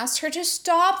 and asked her to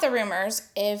stop the rumors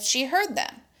if she heard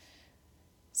them.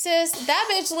 Sis, that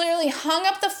bitch literally hung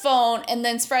up the phone and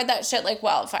then spread that shit like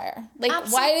wildfire. Like,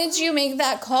 absolutely. Why did you make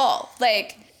that call?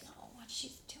 Like,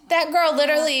 that girl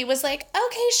literally was like,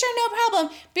 okay, sure, no problem.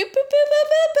 Boop, boop, boop, boop,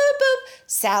 boop, boop, boop.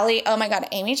 Sally, oh my God,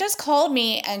 Amy just called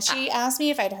me and she asked me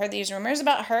if I'd heard these rumors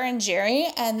about her and Jerry.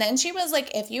 And then she was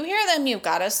like, if you hear them, you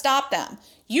gotta stop them.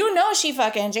 You know she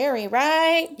fucking Jerry,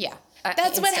 right? Yeah.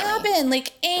 That's what happened.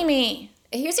 Like, Amy.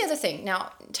 Here's the other thing.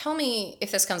 Now, tell me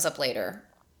if this comes up later.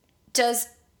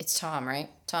 It's Tom, right?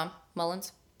 Tom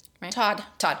Mullins? Right? Todd.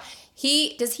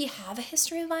 Does he have a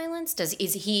history of violence?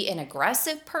 Is he an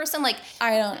aggressive person? Like,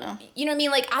 I don't know. You know what I mean?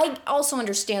 Like, I also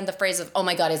understand the phrase of, oh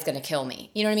my God, he's going to kill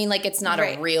me. You know what I mean? Like, it's not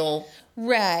a real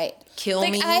kill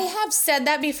me. Like, I have said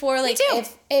that before. Like,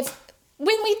 if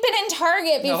when we've been in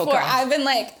Target before, I've been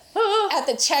like, at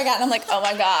the checkout, and I'm like, oh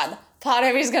my God, Pod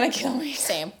Heavy's going to kill me.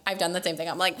 Same. I've done the same thing.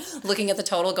 I'm like, looking at the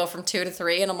total go from 2 to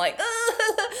 3, and I'm like,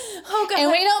 oh God.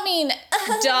 And we don't mean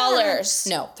dollars.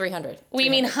 No, 300. We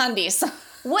mean hundies.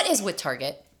 What is with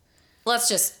Target?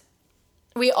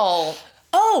 We all...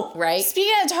 Oh, right.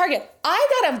 Speaking of Target,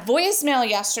 I got a voicemail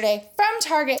yesterday from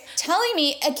Target telling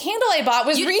me a candle I bought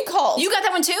was recalled. You got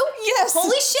that one too? Yes.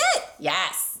 Holy shit.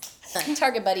 Yes.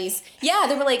 Target buddies. Yeah,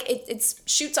 they were like, it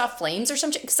shoots off flames or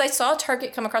something. Because I saw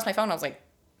Target come across my phone. And I was like,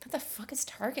 what the fuck is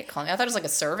Target calling me? I thought it was like a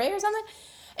survey or something.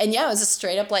 And yeah, it was just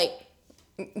straight up like,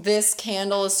 this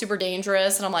candle is super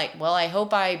dangerous. And I'm like, well, I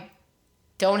hope I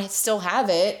don't still have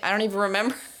it. I don't even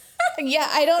remember. Yeah,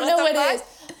 I don't know what it is.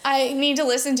 I need to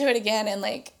listen to it again and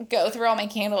like go through all my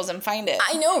candles and find it.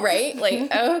 I know, right?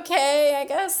 Like, okay, I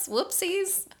guess.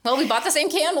 Whoopsies. Well, we bought the same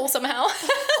candle somehow.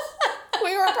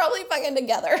 We were probably fucking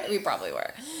together. We probably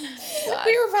were. God.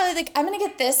 We were probably like, I'm going to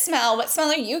get this smell. What smell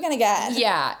are you going to get?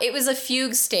 Yeah, it was a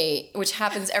fugue state, which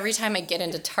happens every time I get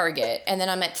into Target. And then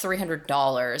I'm at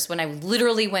 $300 when I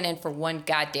literally went in for one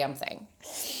goddamn thing.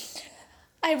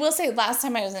 I will say last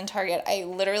time I was in Target, I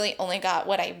literally only got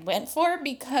what I went for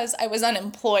because I was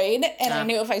unemployed and I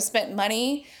knew if I spent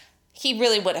money, he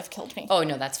really would have killed me. Oh,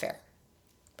 no, that's fair.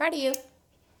 Proud of you.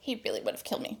 He really would have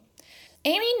killed me.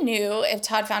 Amy knew if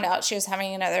Todd found out she was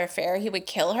having another affair, he would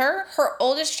kill her. Her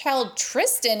oldest child,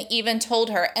 Tristan, even told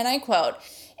her, and I quote,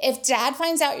 "If Dad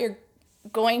finds out you're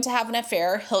going to have an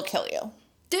affair, he'll kill you."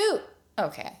 Dude.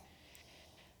 Okay.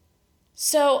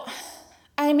 So,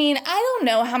 I mean, I don't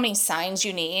know how many signs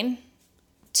you need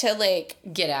to, like...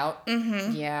 Get out.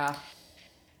 Mm-hmm. Yeah.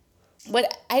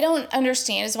 What I don't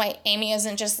understand is why Amy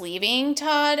isn't just leaving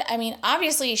Todd. I mean,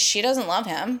 obviously, she doesn't love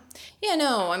him. Yeah,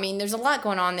 no, I mean, there's a lot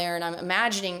going on there, and I'm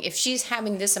imagining if she's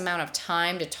having this amount of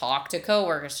time to talk to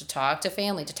coworkers, to talk to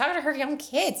family, to talk to her young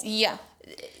kids. Yeah.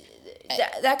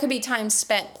 That could be time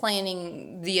spent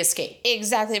planning the escape.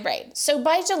 Exactly right. So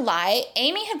by July,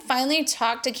 Amy had finally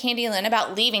talked to Candy Lynn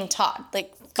about leaving Todd.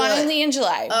 Like, finally in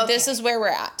July. Okay. This is where we're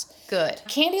at. Good.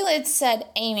 Candy Lynn said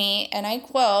Amy, and I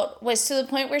quote, was to the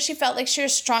point where she felt like she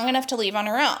was strong enough to leave on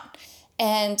her own.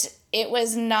 And it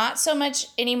was not so much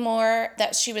anymore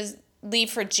that she was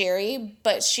leave for Jerry,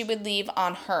 but she would leave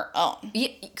on her own. Yeah,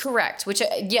 correct. Which,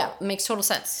 makes total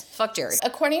sense. Fuck Jerry.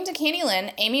 According to Candy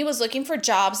Lynn, Amy was looking for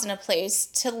jobs and a place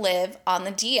to live on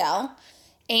the DL.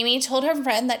 Amy told her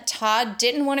friend that Todd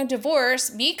didn't want a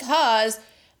divorce because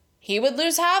he would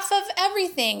lose half of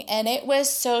everything, and it was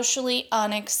socially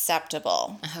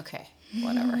unacceptable. Okay,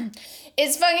 whatever.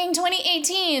 It's fucking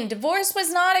 2018. Divorce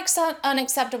was not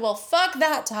unacceptable. Fuck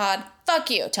that, Todd. Fuck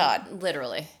you, Todd.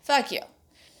 Literally. Fuck you.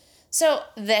 So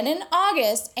then in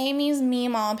August, Amy's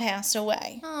Meemaw passed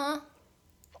away. Aww.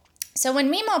 So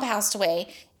when Meemaw passed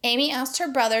away, Amy asked her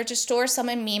brother to store some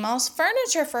of Meemaw's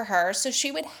furniture for her so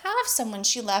she would have some when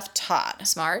she left Todd.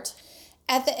 Smart.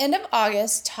 At the end of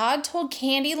August, Todd told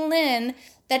Candy Lynn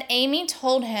that Amy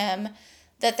told him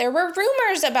that there were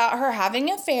rumors about her having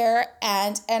an affair,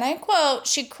 and I quote,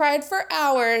 "She cried for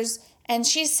hours, and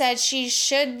she said she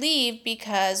should leave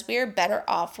because we're better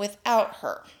off without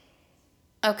her."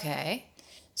 Okay.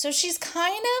 So she's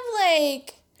kind of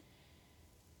like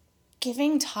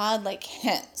giving Todd like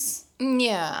hints.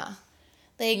 Yeah.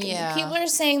 Like, people are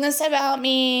saying this about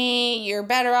me. You're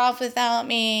better off without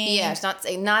me. Yeah, it's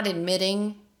not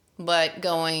admitting, but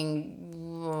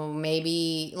going, well,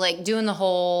 maybe, like, doing the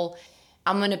whole,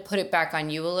 I'm going to put it back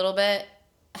on you a little bit.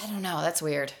 I don't know. That's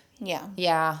weird. Yeah.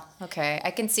 Yeah. Okay.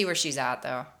 I can see where she's at,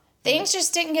 though. Things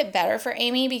just didn't get better for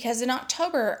Amy because in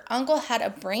October, Uncle had a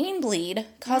brain bleed,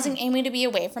 causing Amy to be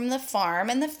away from the farm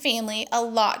and the family, a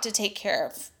lot to take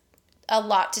care of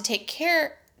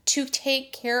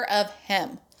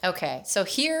him. Okay, so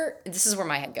here, this is where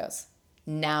my head goes.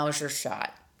 Now's your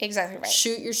shot. Exactly right.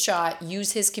 Shoot your shot.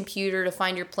 Use his computer to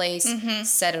find your place.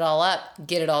 Set it all up.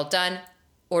 Get it all done.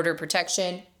 Order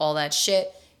protection. All that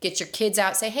shit. Get your kids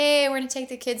out. Say, hey, we're going to take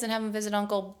the kids and have them visit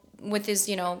Uncle with his,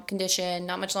 condition.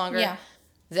 Not much longer. Yeah.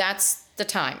 That's the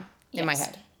time in my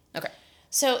head. Okay.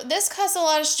 So this caused a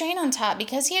lot of strain on Todd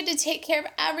because he had to take care of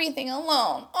everything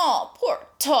alone. Oh, poor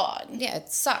Todd. Yeah, it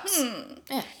sucks.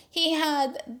 Yeah. He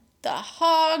had the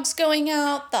hogs going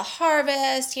out, the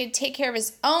harvest. He had to take care of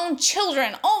his own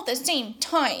children all at the same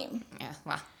time. Yeah,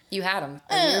 well, you had them.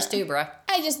 Yours too, bro.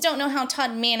 I just don't know how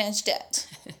Todd managed it.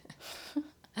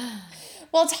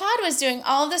 While Todd was doing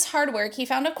all of this hard work, he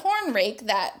found a corn rake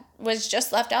that was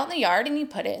just left out in the yard, and he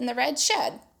put it in the red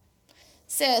shed.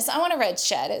 Sis, I want a red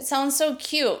shed. It sounds so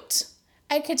cute.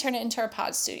 I could turn it into a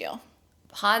pod studio.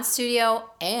 Pod studio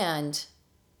and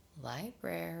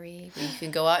library where you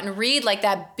can go out and read like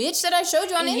that bitch that I showed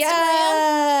you on Instagram.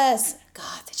 Yes.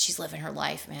 God, that she's living her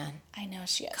life, man. I know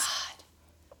she is. God.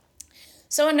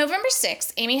 So on November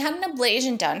 6th, Amy had an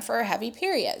ablation done for her heavy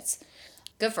periods.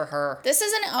 Good for her. This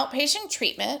is an outpatient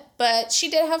treatment, but she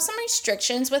did have some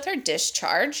restrictions with her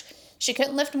discharge. She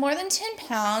couldn't lift more than 10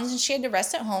 pounds, and she had to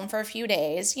rest at home for a few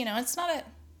days. It's not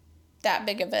that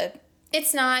big of a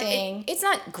It's not thing. It's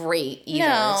not great either.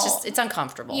 No. It's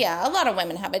uncomfortable. Yeah, a lot of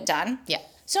women have it done. Yeah.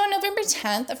 So on November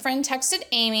 10th, a friend texted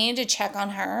Amy to check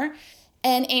on her,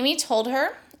 and Amy told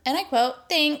her, and I quote,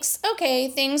 "Thanks. Okay,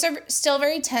 things are still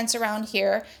very tense around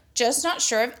here. Just not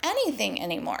sure of anything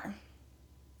anymore."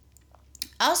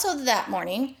 Also that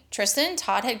morning, Tristan and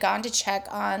Todd had gone to check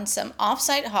on some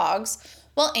off-site hogs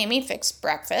while Amy fixed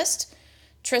breakfast.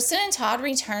 Tristan and Todd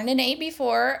returned and ate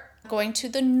before going to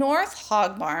the North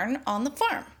Hog Barn on the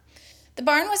farm. The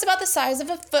barn was about the size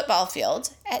of a football field.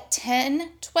 At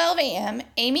 10:12 a.m.,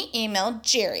 Amy emailed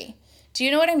Jerry, "Do you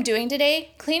know what I'm doing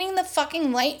today? Cleaning the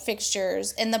fucking light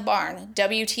fixtures in the barn.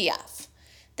 WTF."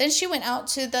 Then she went out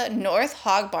to the North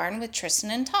Hog Barn with Tristan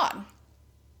and Todd.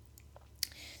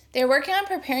 They were working on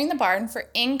preparing the barn for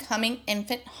incoming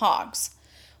infant hogs.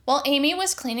 While Amy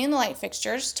was cleaning the light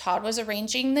fixtures, Todd was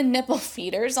arranging the nipple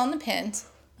feeders on the pins.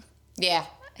 Yeah.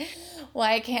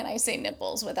 Why can't I say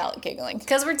nipples without giggling?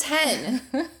 Because we're 10.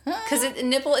 Because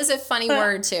nipple is a funny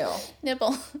word, too.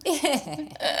 Nipple.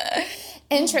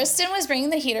 And Tristan was bringing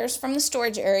the heaters from the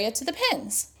storage area to the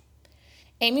pins.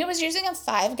 Amy was using a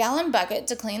 5-gallon bucket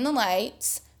to clean the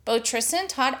lights. Both Tristan and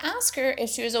Todd asked her if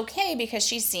she was okay because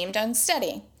she seemed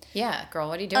unsteady. Yeah, girl,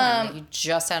 what are you doing? You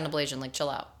just had an ablation. Like, chill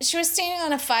out. She was standing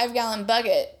on a 5-gallon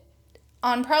bucket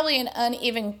on probably an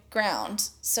uneven ground.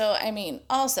 So, I mean,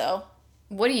 also...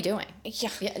 What are you doing?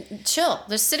 Yeah. Chill.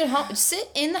 Just sit at home. Sit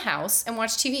in the house and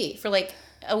watch TV for like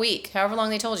a week, however long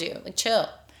they told you. Like, chill.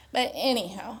 But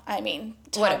anyhow, I mean,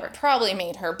 Todd whatever. Probably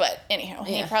made her, but anyhow,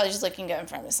 he probably just looking good in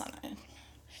front of the sun.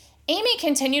 Amy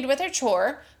continued with her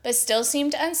chore, but still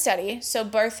seemed unsteady, so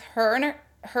both her and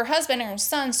her husband and her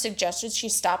son suggested she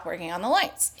stop working on the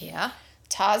lights. Yeah.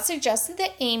 Todd suggested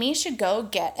that Amy should go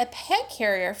get a pet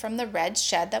carrier from the red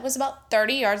shed that was about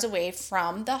 30 yards away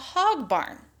from the hog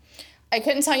barn. I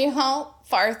couldn't tell you how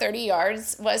far 30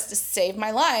 yards was to save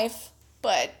my life,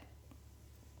 but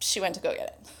she went to go get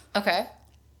it. Okay.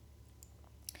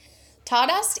 Todd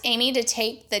asked Amy to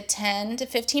take the 10 to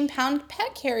 15 pound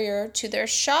pet carrier to their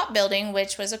shop building,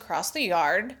 which was across the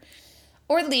yard,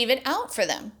 or leave it out for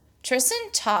them. Tristan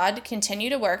and Todd continued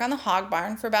to work on the hog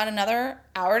barn for about another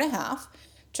hour and a half.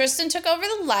 Tristan took over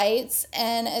the lights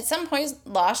and at some point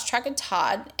lost track of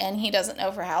Todd, and he doesn't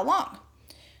know for how long.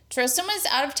 Tristan was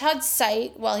out of Todd's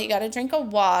sight while he got a drink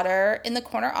of water in the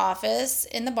corner office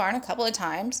in the barn a couple of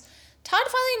times. Todd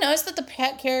finally noticed that the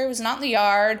pet carrier was not in the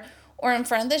yard or in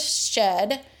front of the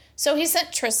shed, so he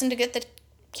sent Tristan to get the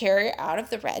carrier out of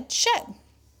the red shed.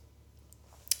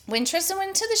 When Tristan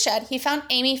went to the shed, he found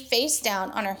Amy face down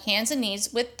on her hands and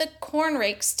knees with the corn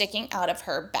rake sticking out of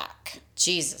her back.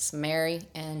 Jesus, Mary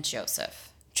and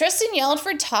Joseph. Tristan yelled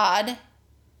for Todd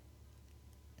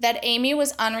that Amy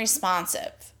was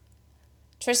unresponsive.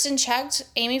 Tristan checked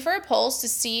Amy for a pulse to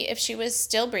see if she was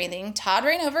still breathing. Todd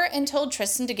ran over and told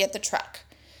Tristan to get the truck.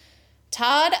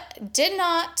 Todd did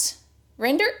not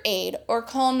render aid or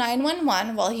call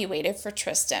 911 while he waited for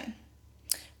Tristan.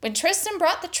 When Tristan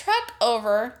brought the truck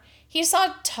over, he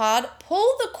saw Todd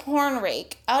pull the corn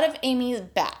rake out of Amy's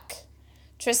back.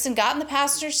 Tristan got in the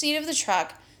passenger seat of the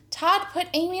truck. Todd put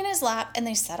Amy in his lap, and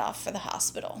they set off for the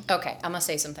hospital. Okay, I'm going to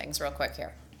say some things real quick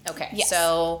here. Okay, yes.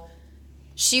 So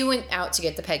she went out to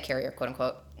get the pet carrier, quote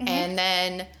unquote, and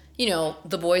then, you know,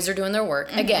 the boys are doing their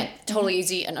work. Again, totally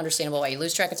easy and understandable why you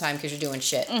lose track of time because you're doing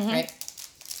shit, right?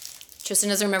 Tristan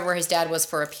doesn't remember where his dad was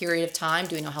for a period of time.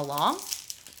 Do we know how long?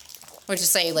 Or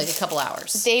just say like a couple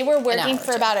hours? They were working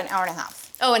for about an hour and a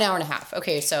half. Oh, an hour and a half.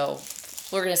 Okay, so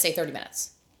we're going to say 30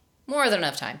 minutes. More than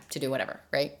enough time to do whatever,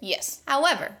 right? Yes.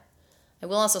 However, I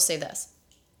will also say this.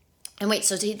 And wait,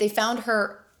 so they found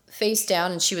her face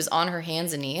down and she was on her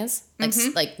hands and knees?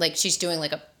 Like she's doing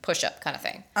like a push-up kind of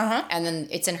thing. And then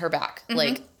it's in her back.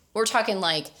 Like, we're talking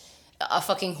like a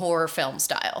fucking horror film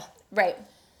style. Right.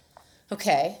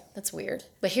 Okay, that's weird.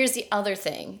 But here's the other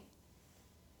thing.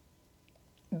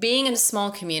 Being in a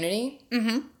small community,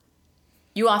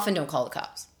 you often don't call the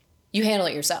cops. You handle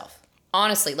it yourself.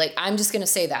 Honestly, like, I'm just going to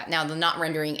say that. Now, the not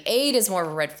rendering aid is more of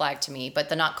a red flag to me, but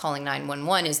the not calling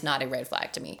 911 is not a red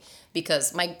flag to me.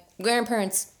 Because my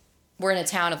grandparents were in a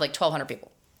town of like 1,200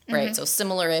 people, right? So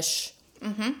similar-ish.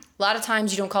 A lot of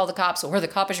times you don't call the cops or the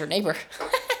cop is your neighbor.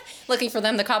 Lucky for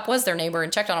them, the cop was their neighbor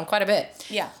and checked on them quite a bit.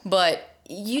 Yeah. But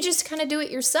you just kind of do it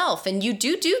yourself. And you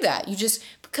do that. You just,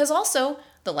 because also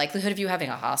the likelihood of you having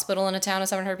a hospital in a town of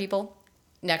 700 people,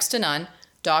 next to none.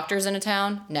 Doctors in a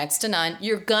town, next to none.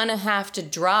 You're gonna have to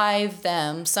drive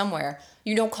them somewhere.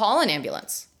 You don't call an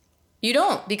ambulance. You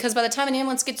don't, because by the time an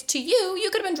ambulance gets to you, you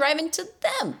could have been driving to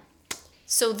them.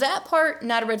 So that part,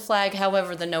 not a red flag.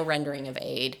 However, the no rendering of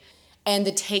aid and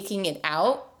the taking it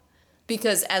out,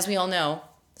 because as we all know,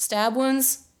 stab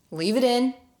wounds, leave it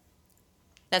in.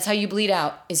 That's how you bleed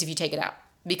out, is if you take it out,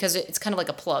 because it's kind of like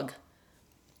a plug.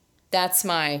 That's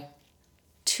my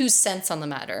 2 cents on the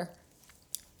matter.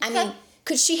 I mean,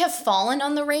 could she have fallen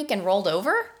on the rake and rolled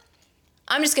over?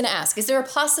 I'm just going to ask, is there a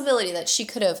possibility that she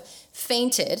could have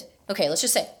fainted? Okay, let's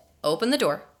just say, open the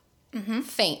door,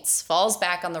 faints, falls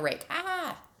back on the rake,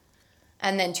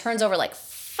 and then turns over like,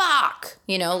 fuck,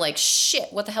 you know, like,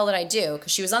 shit, what the hell did I do?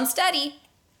 Because she was unsteady,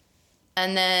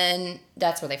 and then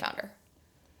that's where they found her.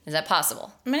 Is that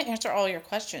possible? I'm going to answer all your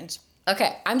questions.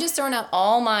 Okay, I'm just throwing out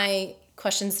all my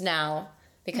questions now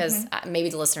because maybe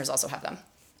the listeners also have them.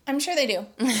 I'm sure they do.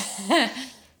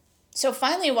 So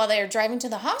finally, while they were driving to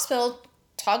the hospital,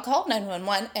 Todd called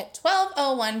 911 at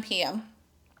 12:01 p.m.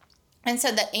 and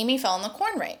said that Amy fell in the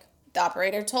corn rake. The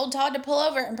operator told Todd to pull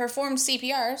over and perform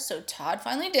CPR, so Todd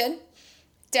finally did.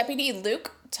 Deputy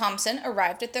Luke Thompson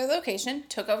arrived at their location,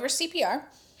 took over CPR,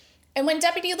 and when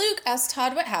Deputy Luke asked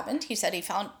Todd what happened, he said he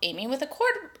found Amy with a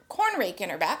corn rake in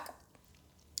her back.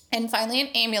 And finally, an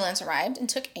ambulance arrived and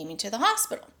took Amy to the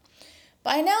hospital.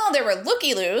 By now, there were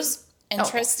looky-loos, and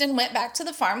Tristan went back to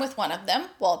the farm with one of them,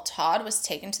 while Todd was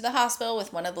taken to the hospital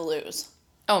with one of the loos.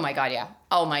 Oh, my God, yeah.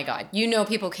 Oh, my God. You know,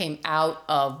 people came out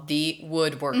of the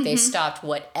woodwork. Mm-hmm. They stopped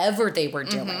whatever they were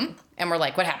doing and were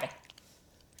like, what happened?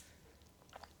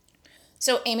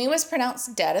 So Amy was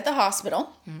pronounced dead at the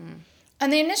hospital. Mm-hmm. On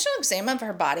the initial exam of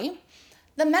her body,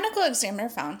 the medical examiner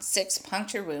found 6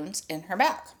 puncture wounds in her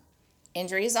back.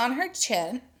 Injuries on her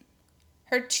chin,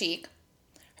 her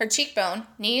cheekbone,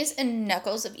 knees, and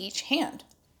knuckles of each hand.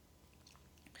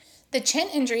 The chin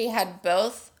injury had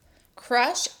both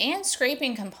crush and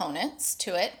scraping components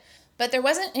to it, but there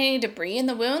wasn't any debris in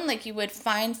the wound like you would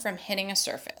find from hitting a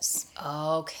surface.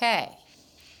 Okay.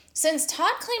 Since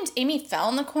Todd claimed Amy fell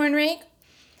in the corn rake,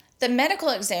 the medical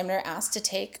examiner asked to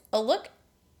take a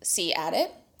look-see at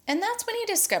it, and that's when he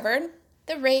discovered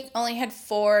the rake only had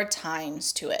 4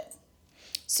 tines to it.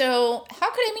 So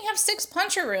how could Amy have 6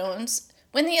 puncture wounds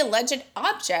when the alleged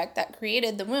object that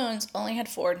created the wounds only had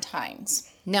 4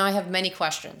 tines? Now I have many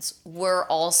questions. Were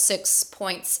all 6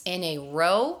 points in a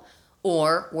row,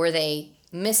 or were they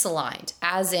misaligned?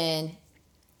 As in,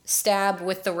 stab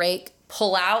with the rake,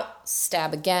 pull out,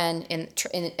 stab again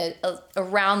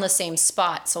around the same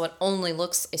spot, so it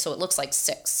looks like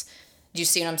 6. Do you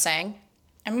see what I'm saying?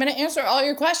 I'm going to answer all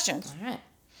your questions. All right.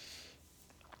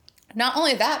 Not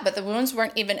only that, but the wounds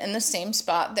weren't even in the same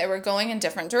spot. They were going in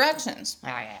different directions.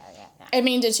 Yeah. I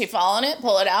mean, did she fall on it,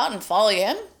 pull it out, and fall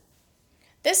again?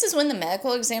 This is when the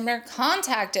medical examiner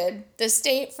contacted the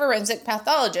state forensic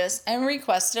pathologist and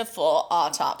requested a full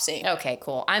autopsy. Okay,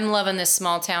 cool. I'm loving this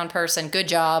small town person. Good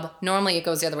job. Normally it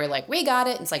goes the other way, like, we got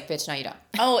it. It's like, bitch, no, you don't.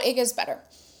 Oh, it gets better.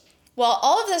 While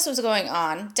all of this was going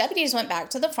on, deputies went back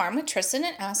to the farm with Tristan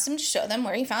and asked him to show them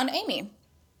where he found Amy.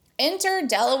 Enter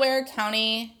Delaware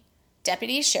County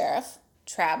Deputy Sheriff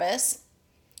Travis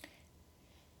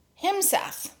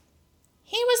himself.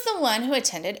 He was the one who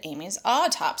attended Amy's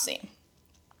autopsy.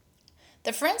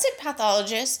 The forensic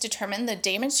pathologist determined the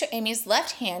damage to Amy's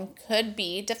left hand could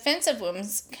be defensive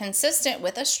wounds consistent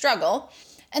with a struggle,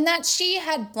 and that she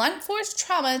had blunt force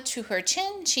trauma to her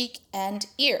chin, cheek, and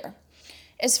ear.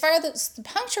 As far as the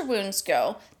puncture wounds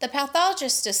go, the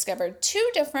pathologist discovered 2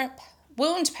 different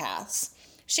wound paths.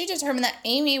 She determined that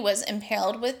Amy was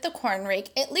impaled with the corn rake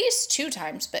at least 2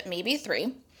 times, but maybe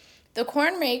 3. The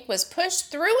corn rake was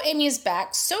pushed through Amy's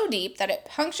back so deep that it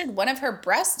punctured one of her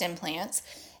breast implants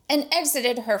and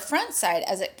exited her front side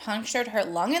as it punctured her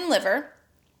lung and liver.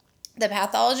 The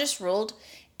pathologist ruled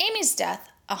Amy's death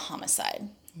a homicide.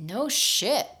 No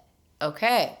shit.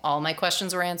 Okay, all my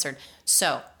questions were answered.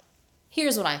 So,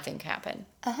 here's what I think happened.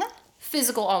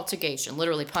 Physical altercation,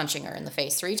 literally punching her in the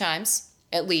face 3 times,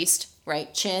 at least,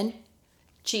 right? Chin,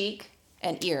 cheek,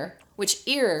 and ear, which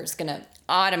ear is going to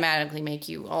automatically make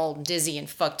you all dizzy and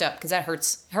fucked up because that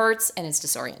hurts and it's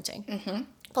disorienting.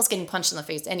 Plus, getting punched in the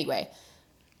face anyway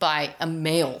by a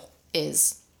male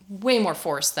is way more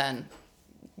force than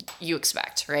you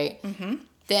expect, right?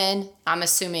 Then, I'm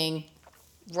assuming,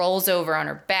 rolls over on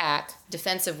her back,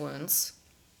 defensive wounds,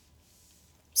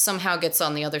 somehow gets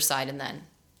on the other side, and then...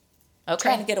 Okay.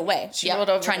 Trying to get away. She rolled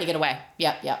over. Trying to get away.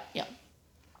 Yep.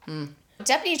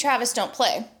 Deputy Travis don't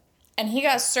play, and he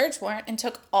got a search warrant and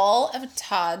took all of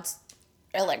Todd's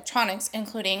electronics,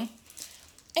 including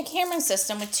a camera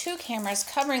system with 2 cameras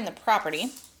covering the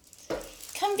property.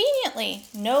 Conveniently,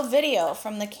 no video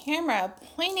from the camera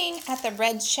pointing at the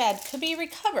red shed could be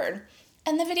recovered,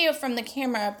 and the video from the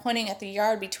camera pointing at the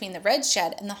yard between the red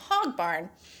shed and the hog barn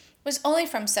was only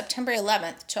from September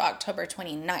 11th to October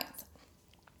 29th,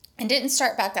 and didn't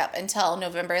start back up until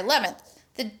November 11th,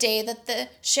 the day that the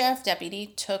sheriff deputy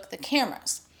took the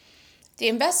cameras. The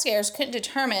investigators couldn't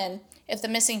determine if the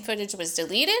missing footage was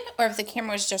deleted or if the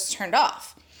camera was just turned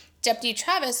off. Deputy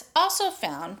Travis also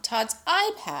found Todd's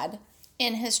iPad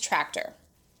in his tractor.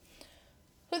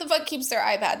 Who the fuck keeps their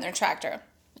iPad in their tractor?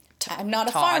 I'm not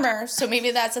a farmer, so maybe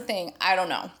that's a thing. I don't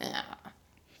know. Yeah.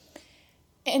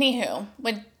 Anywho,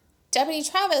 when Deputy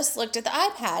Travis looked at the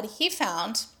iPad, he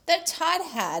found that Todd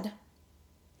had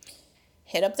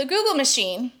hit up the Google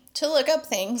machine to look up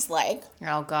things like...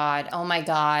 Oh, God. Oh, my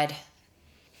God.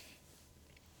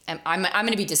 I'm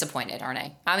going to be disappointed, aren't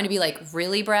I? I'm going to be like,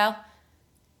 really, bro?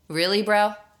 Really,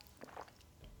 bro?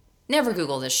 Never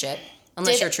Google this shit.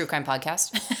 Unless you're a true crime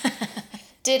podcast.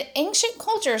 Did ancient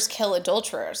cultures kill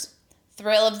adulterers?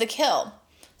 Thrill of the kill.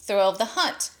 thrill of the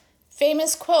hunt.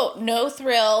 Famous quote, no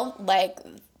thrill like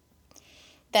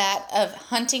that of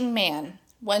hunting man.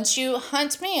 Once you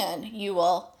hunt man, you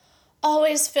will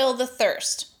always feel the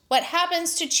thirst. What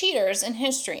happens to cheaters in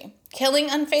history? Killing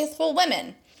unfaithful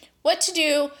women. What to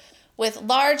do with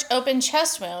large open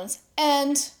chest wounds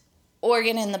and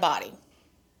organ in the body.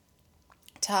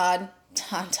 Todd.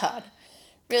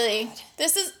 Really,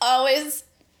 this is always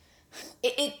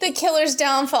the killer's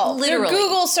downfall. Literally. They're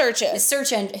Google searches.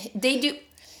 Search engine, they do.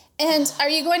 And are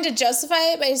you going to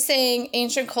justify it by saying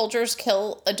ancient cultures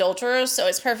kill adulterers, so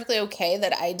it's perfectly okay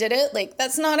that I did it? Like,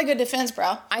 that's not a good defense,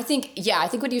 bro. I think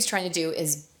what he was trying to do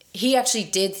is he actually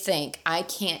did think, I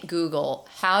can't Google,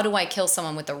 how do I kill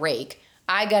someone with a rake?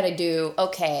 I got to do,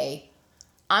 okay,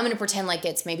 I'm going to pretend like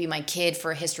it's maybe my kid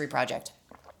for a history project.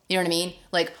 You know what I mean?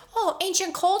 Like, oh,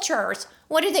 ancient cultures.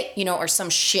 What do they, or some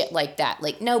shit like that.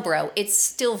 Like, no, bro, it's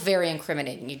still very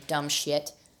incriminating, you dumb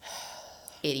shit.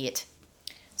 Idiot.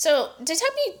 So,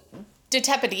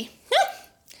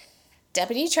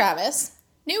 Deputy Travis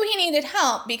knew he needed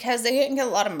help because they didn't get a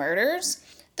lot of murders.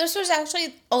 This was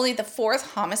actually only the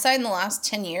 4th homicide in the last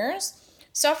 10 years.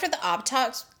 So after the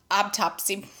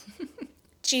autopsy,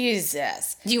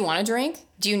 Jesus. Do you want a drink?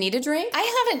 Do you need a drink?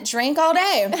 I haven't drank all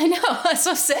day. I know, that's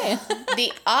what I'm saying.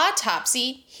 The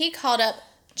autopsy, he called up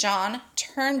John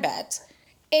Turnbett,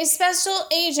 a special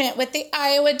agent with the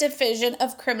Iowa Division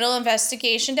of Criminal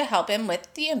Investigation, to help him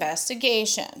with the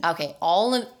investigation. Okay,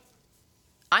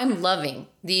 I'm loving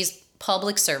these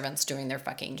public servants doing their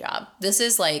fucking job. This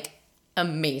is like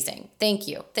amazing. Thank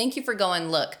you. Thank you for going,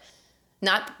 look,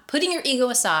 not putting your ego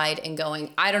aside and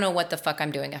going, I don't know what the fuck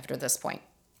I'm doing after this point.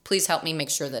 Please help me make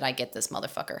sure that I get this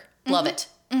motherfucker. Love it.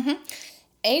 Mm-hmm.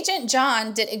 Agent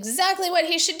John did exactly what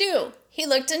he should do. He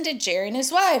looked into Jerry and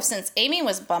his wife, since Amy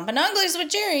was bumping uglies with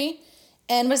Jerry,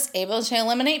 and was able to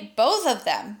eliminate both of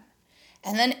them.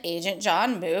 And then Agent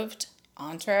John moved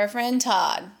on to our friend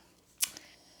Todd.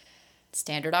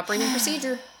 Standard operating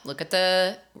procedure. Look at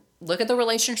the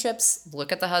relationships,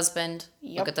 look at the husband,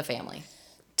 look at the family.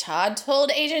 Todd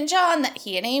told Agent John that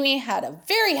he and Amy had a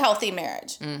very healthy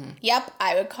marriage. Mm-hmm. Yep,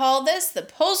 I would call this the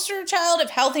poster child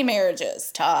of healthy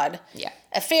marriages, Todd. Yeah.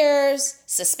 Affairs,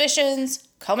 suspicions,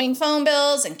 combing phone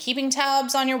bills, and keeping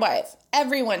tabs on your wife.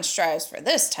 Everyone strives for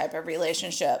this type of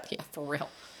relationship. Yeah, for real.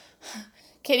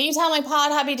 Can you tell my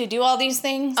pod hubby to do all these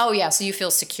things? Oh, yeah, so you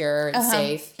feel secure and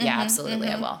safe. Yeah, absolutely,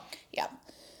 I will. Yeah.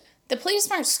 The police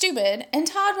weren't stupid, and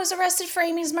Todd was arrested for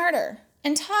Amy's murder.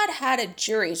 And Todd had a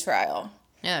jury trial.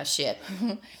 Oh, shit.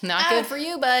 Not good for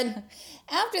you, bud.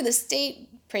 After the state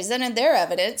presented their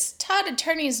evidence, Todd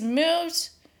attorneys moved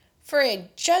for a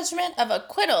judgment of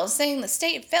acquittal, saying the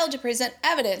state failed to present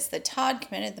evidence that Todd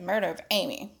committed the murder of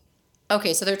Amy.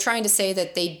 Okay, so they're trying to say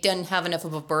that they didn't have enough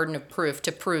of a burden of proof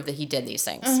to prove that he did these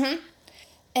things. Mm-hmm.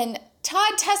 And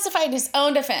Todd testified in his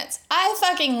own defense. I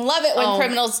fucking love it when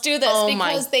criminals do this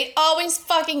because they always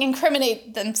fucking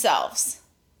incriminate themselves.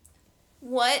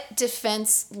 What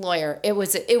defense lawyer? It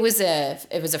was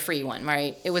a free one,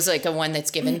 right? It was like a one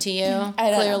that's given to you,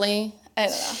 clearly. I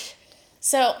don't know.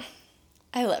 So,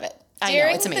 I love it. I know,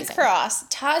 it's amazing. During the cross,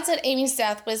 Todd said Amy's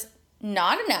death was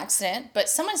not an accident, but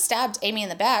someone stabbed Amy in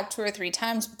the back 2 or 3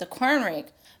 times with a corn rake.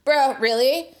 Bro,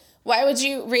 really? Why would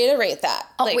you reiterate that?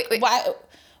 Oh, wait.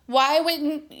 Why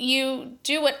wouldn't you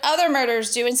do what other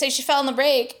murderers do and say she fell in the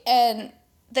rake and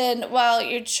then while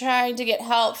you're trying to get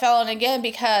help fell in again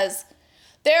because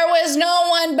there was no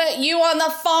one but you on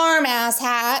the farm,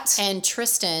 asshat. And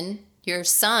Tristan, your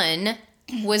son,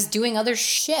 was doing other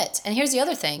shit. And here's the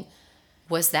other thing.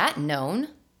 Was that known?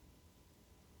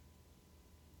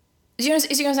 Is you know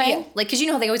what I'm saying? Yeah. Like, because you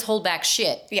know how they always hold back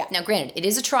shit. Yeah. Now, granted, it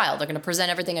is a trial. They're going to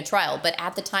present everything at trial. But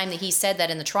at the time that he said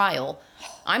that in the trial,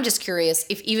 I'm just curious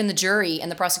if even the jury and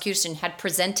the prosecution had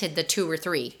presented the 2 or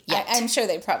 3 yet. I'm sure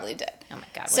they probably did. Oh, my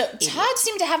God. So Todd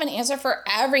seemed to have an answer for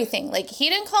everything. Like, he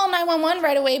didn't call 911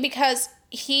 right away because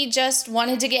he just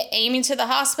wanted to get Amy to the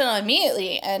hospital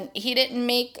immediately. And he didn't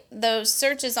make those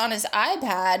searches on his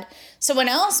iPad. Someone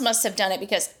else must have done it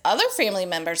because other family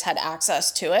members had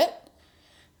access to it.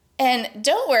 And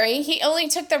don't worry, he only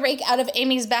took the rake out of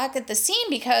Amy's back at the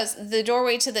scene because the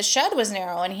doorway to the shed was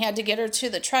narrow and he had to get her to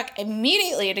the truck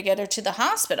immediately to get her to the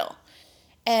hospital.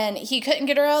 And he couldn't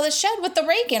get her out of the shed with the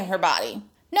rake in her body.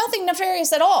 Nothing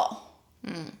nefarious at all.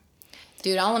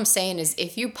 Dude, all I'm saying is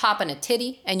if you popping a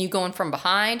titty and you going from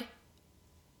behind,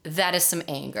 that is some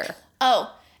anger.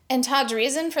 Oh, and Todd's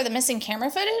reason for the missing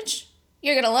camera footage?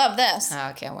 You're going to love this. Oh,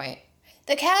 I can't wait.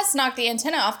 The cats knocked the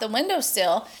antenna off the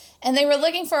windowsill, and they were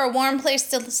looking for a warm place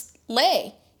to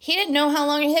lay. He didn't know how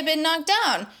long it had been knocked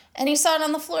down, And he saw it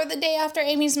on the floor the day after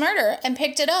Amy's murder and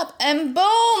picked it up. And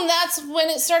boom, that's when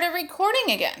it started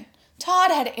recording again.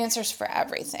 Todd had answers for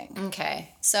everything.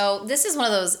 Okay. So this is one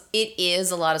of those, it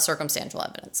is a lot of circumstantial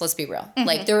evidence. Let's be real.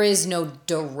 Like, there is no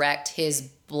direct, his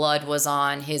blood was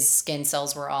on, his skin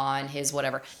cells were on, his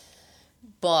whatever.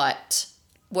 But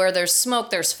where there's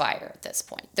smoke, there's fire at this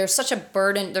point. There's such a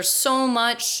burden. There's so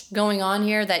much going on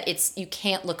here that you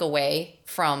can't look away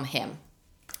from him.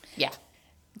 Yeah.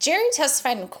 Jerry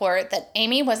testified in court that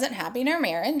Amy wasn't happy in her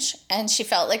marriage and she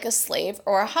felt like a slave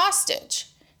or a hostage.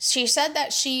 She said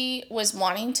that she was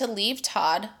wanting to leave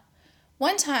Todd.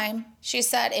 One time, she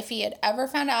said if he had ever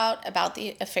found out about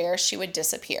the affair, she would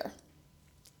disappear.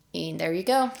 And there you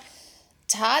go.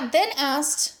 Todd then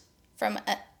asked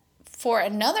for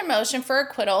another motion for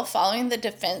acquittal following the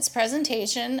defense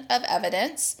presentation of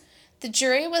evidence. The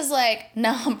jury was like,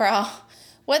 no, bro.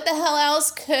 What the hell else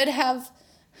could have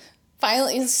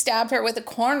violently stabbed her with a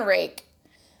corn rake?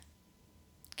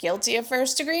 Guilty of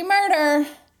first-degree murder.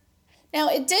 Now,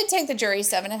 it did take the jury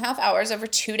 7.5 hours over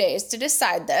 2 days to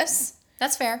decide this.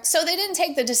 That's fair. So they didn't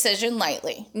take the decision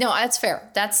lightly. No, that's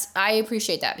fair. I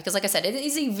appreciate that because, like I said, it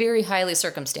is a very highly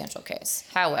circumstantial case.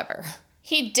 However,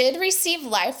 he did receive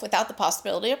life without the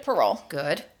possibility of parole.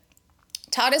 Good.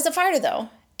 Todd is a fighter, though,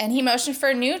 and he motioned for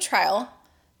a new trial,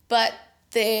 but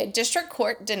the district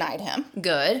court denied him.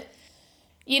 Good.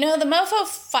 You know, the mofo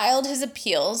filed his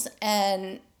appeals,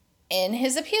 and in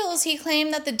his appeals, he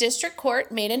claimed that the district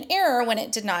court made an error when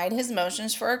it denied his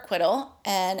motions for acquittal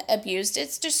and abused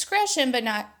its discretion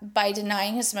by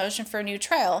denying his motion for a new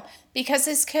trial because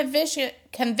his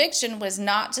conviction was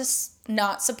not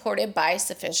supported by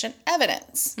sufficient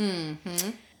evidence. Mm-hmm.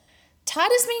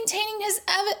 Todd is maintaining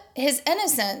his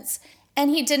innocence, and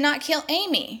he did not kill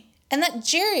Amy, and that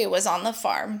Jerry was on the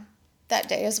farm that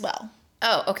day as well.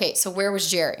 Oh, okay. So where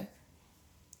was Jerry?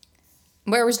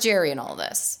 Where was Jerry in all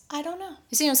this? I don't know.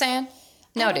 You see what I'm saying?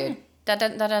 No, dude. That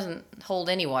doesn't hold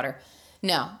any water.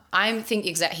 No, I think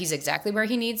he's exactly where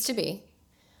he needs to be.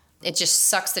 It just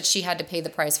sucks that she had to pay the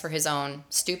price for his own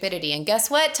stupidity. And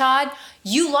guess what, Todd?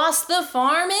 You lost the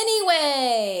farm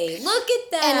anyway. Look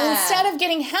at that. And instead of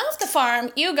getting half the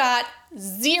farm, you got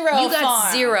zero farm. You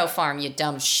got zero farm, you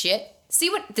dumb shit. See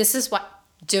what? This is what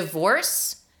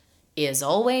divorce is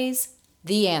always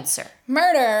the answer.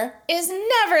 Murder is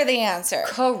never the answer.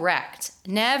 Correct.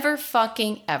 Never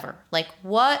fucking ever. Like,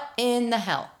 what in the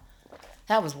hell?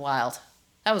 That was wild.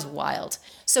 That was wild.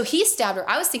 So he stabbed her.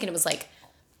 I was thinking it was like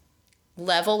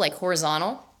level, like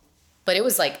horizontal, but it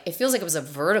was like, it feels like it was a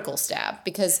vertical stab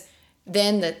because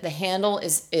then the handle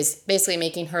is basically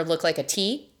making her look like a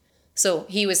T. So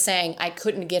he was saying, I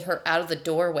couldn't get her out of the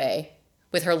doorway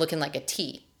with her looking like a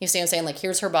T. You see what I'm saying? Like,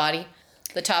 here's her body,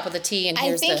 the top of the T, and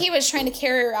here's he was trying to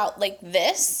carry her out like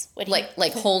this.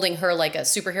 Like holding her like a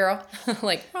superhero.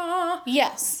 Like, ah.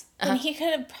 Yes. And he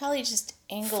could have probably just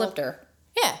flipped her.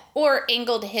 Yeah. Or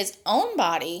angled his own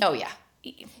body. Oh, yeah.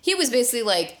 He was basically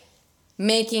like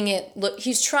making it look,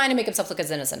 he's trying to make himself look as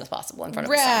innocent as possible in front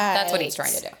of his son. That's what he's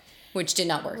trying to do, which did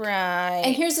not work. Right.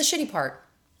 And here's the shitty part.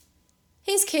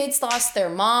 His kids lost their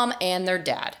mom and their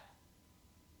dad.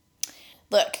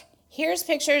 Look, here's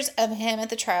pictures of him at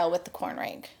the trial with the corn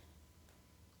rake.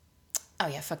 Oh,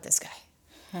 yeah, fuck this guy.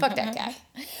 Fuck that guy.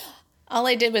 All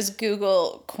I did was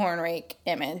Google corn rake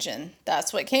image, and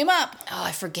that's what came up. Oh,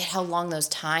 I forget how long those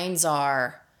tines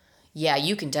are. Yeah,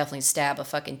 you can definitely stab a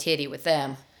fucking titty with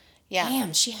them. Yeah.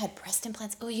 Damn, she had breast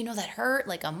implants. Oh, you know that hurt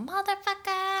like a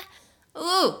motherfucker.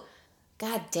 Ooh.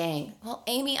 God dang. Well,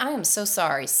 Amy, I am so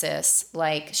sorry, sis.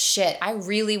 Like, shit, I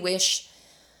really wish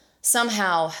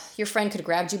somehow your friend could have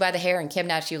grabbed you by the hair and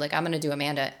kidnapped you like I'm going to do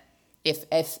Amanda.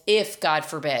 If God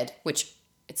forbid, which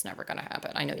it's never going to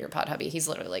happen. I know your pod hubby. He's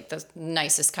literally like the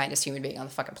nicest, kindest human being on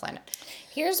the fucking planet.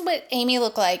 Here's what Amy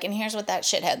looked like, and here's what that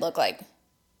shithead looked like.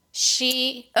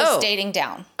 She was dating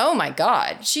down. Oh my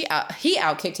God. He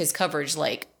outkicked his coverage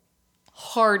like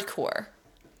hardcore.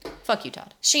 Fuck you,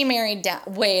 Todd. She married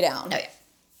way down. Oh,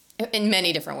 yeah. In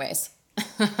many different ways.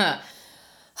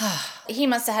 He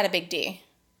must have had a big D.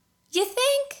 You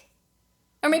think?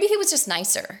 Or maybe he was just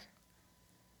nicer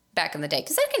back in the day.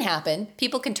 Because that can happen.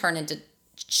 People can turn into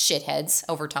shitheads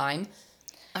over time.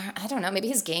 I don't know. Maybe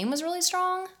his game was really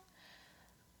strong.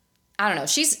 I don't know.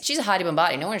 She's a hottie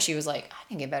bombati. No wonder she was like, I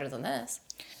can get better than this.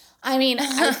 I mean,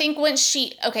 I think when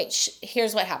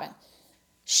here's what happened.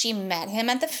 She met him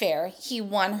at the fair. He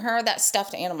won her that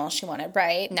stuffed animal she wanted,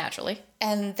 right? Naturally.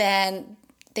 And then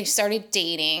they started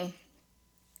dating.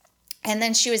 And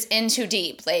then she was in too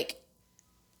deep. Like,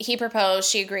 he proposed,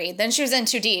 she agreed. Then she was in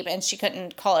too deep and she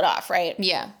couldn't call it off, right?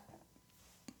 Yeah.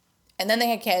 And then they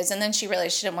had kids, and then she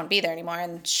realized she didn't want to be there anymore,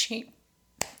 and she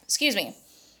excuse me,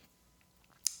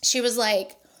 she was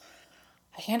like,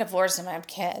 I can't divorce him, I have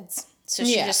kids. So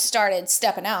she just started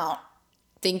stepping out.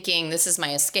 Thinking this is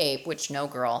my escape, which no,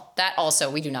 girl. That also,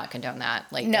 we do not condone that.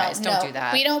 Like, guys, don't do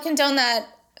that. We don't condone that.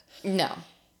 No.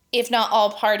 If not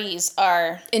all parties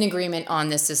are in agreement on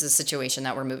this is a situation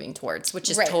that we're moving towards, which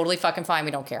is totally fucking fine.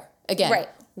 We don't care. Again,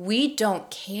 we don't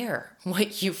care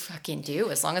what you fucking do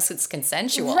as long as it's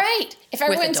consensual. Right. If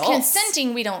everyone's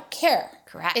consenting, we don't care.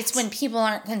 Correct. It's when people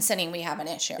aren't consenting, we have an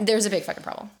issue. There's a big fucking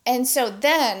problem. And so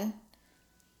then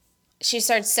she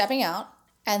started stepping out.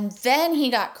 And then he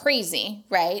got crazy,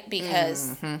 right?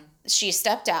 Because she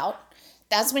stepped out.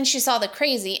 That's when she saw the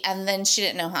crazy, and then she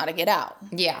didn't know how to get out.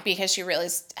 Yeah. Because she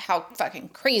realized how fucking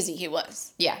crazy he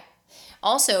was. Yeah.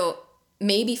 Also,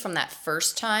 maybe from that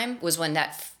first time was when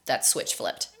that switch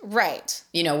flipped. Right.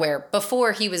 You know, where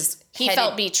before he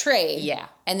felt betrayed. Yeah.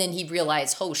 And then he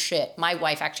realized, oh shit, my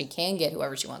wife actually can get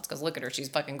whoever she wants because look at her, she's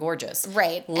fucking gorgeous.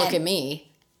 Right. Look at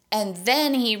me. And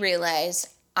then he realized,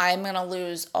 I'm going to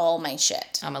lose all my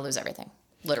shit. I'm going to lose everything.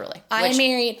 Literally.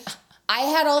 I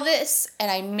had all this, and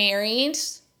I married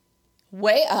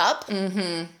way up.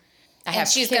 Mm-hmm. And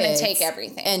she's going to take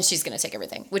everything. And she's going to take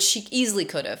everything, which she easily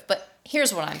could have. But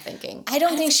here's what I'm thinking. I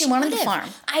don't think she wanted the farm.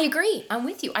 I agree. I'm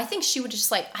with you. I think she would just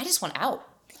like, I just want out.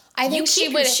 I think she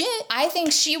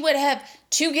would have,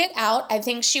 to get out, I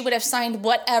think she would have signed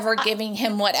whatever, giving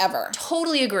him whatever.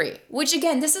 Totally agree. Which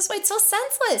again, this is why it's so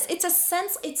senseless.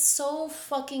 It's so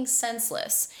fucking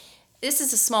senseless. This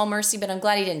is a small mercy, but I'm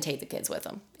glad he didn't take the kids with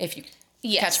him, if you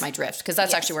catch my drift. Because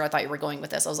that's actually where I thought you were going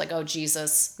with this. I was like, oh,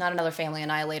 Jesus, not another family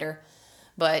annihilator.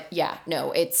 But yeah,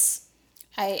 no, it's...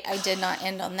 I did not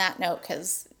end on that note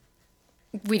because...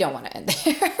 We don't want to end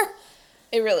there.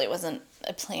 It really wasn't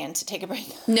a plan to take a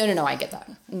break. No, I get that.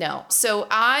 No. So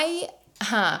I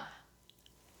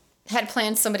had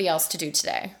planned somebody else to do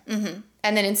today. Mm-hmm.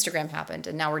 And then Instagram happened,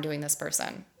 and now we're doing this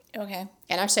person. Okay.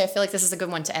 And actually, I feel like this is a good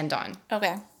one to end on.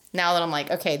 Okay. Now that I'm like,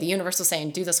 okay, the universe was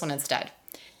saying, do this one instead.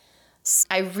 So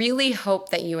I really hope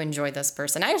that you enjoy this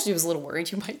person. I actually was a little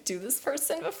worried you might do this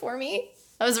person before me.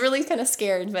 I was really kind of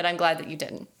scared, but I'm glad that you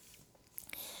didn't.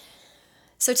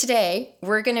 So today,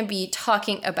 we're going to be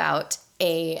talking about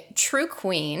a true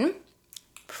queen,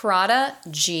 Prada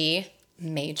G.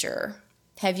 Major.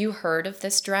 Have you heard of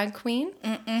this drag queen?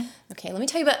 Mm-mm. Okay, let me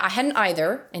tell you about, I hadn't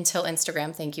either until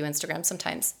Instagram. Thank you, Instagram.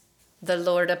 Sometimes the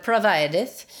Lord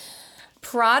provideth.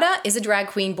 Prada is a drag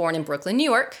queen born in Brooklyn, New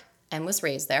York, and was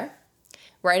raised there.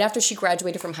 Right after she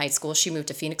graduated from high school, she moved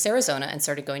to Phoenix, Arizona, and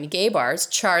started going to gay bars,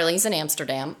 Charlie's in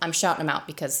Amsterdam. I'm shouting them out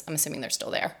because I'm assuming they're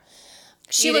still there.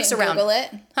 She looks around. Google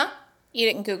it? Huh? You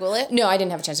didn't Google it? No, I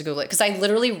didn't have a chance to Google it because I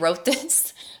literally wrote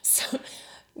this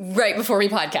right before we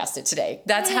podcasted today.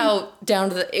 That's how down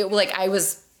to I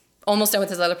was almost done with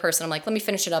this other person. I'm like, let me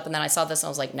finish it up. And then I saw this and I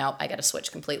was like, no, I got to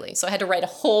switch completely. So I had to write a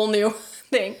whole new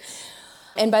thing.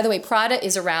 And by the way, Prada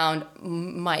is around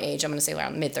my age. I'm going to say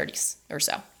around mid-30s or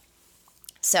so.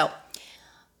 So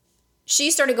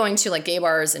she started going to like gay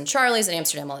bars and Charlie's and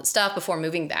Amsterdam, all that stuff before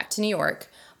moving back to New York.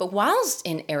 But whilst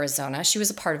in Arizona, she was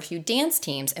a part of a few dance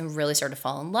teams and really started to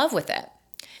fall in love with it.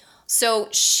 So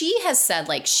she has said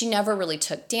like she never really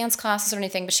took dance classes or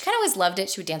anything, but she kind of always loved it.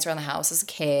 She would dance around the house as a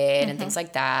kid and things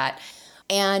like that.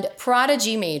 And Prada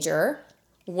G. Major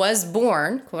was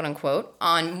born, quote unquote,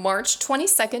 on March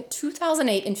 22nd,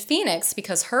 2008 in Phoenix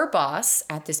because her boss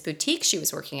at this boutique she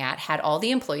was working at had all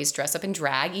the employees dress up in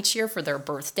drag each year for their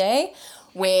birthday,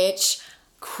 which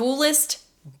coolest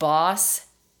boss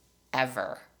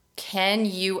ever. Can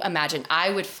you imagine?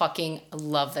 I would fucking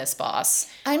love this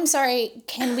boss. I'm sorry.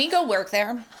 Can we go work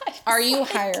there? Are you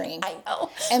hiring? I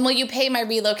know. And will you pay my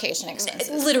relocation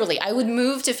expenses? Literally, I would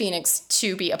move to Phoenix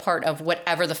to be a part of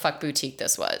whatever the fuck boutique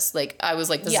this was. Like, I was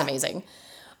like, this is amazing.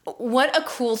 What a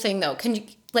cool thing, though. Can you,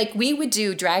 like, we would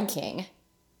do Drag King.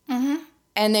 Mm-hmm.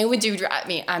 And they would do,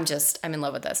 I'm in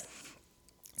love with this.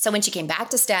 So when she came back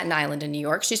to Staten Island in New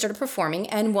York, she started performing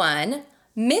and won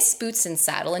Miss Boots and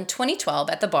Saddle in 2012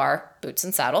 at the bar Boots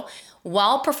and Saddle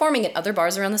while performing at other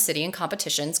bars around the city in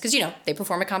competitions because, you know, they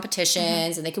perform at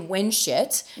competitions and they can win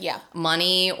shit. Yeah.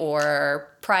 Money or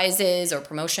prizes or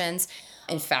promotions.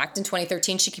 In fact, in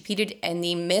 2013, she competed in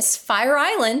the Miss Fire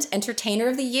Island Entertainer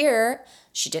of the Year.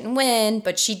 She didn't win,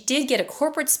 but she did get a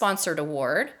corporate sponsored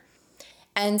award.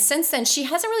 And since then, she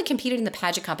hasn't really competed in the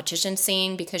pageant competition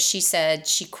scene because she said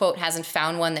she, quote, hasn't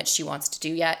found one that she wants to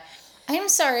do yet. I'm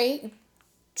sorry.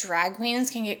 Drag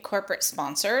queens can get corporate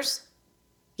sponsors?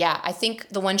 Yeah, I think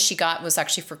the one she got was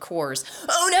actually for Coors.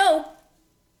 Oh,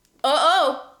 no.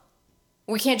 Uh-oh.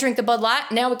 We can't drink the Bud Light.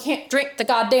 Now we can't drink the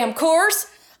goddamn Coors.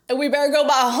 We better go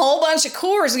buy a whole bunch of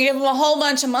Coors and give them a whole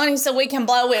bunch of money so we can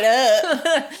blow it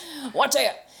up. Watch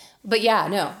it. But yeah,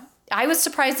 no. I was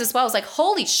surprised as well. I was like,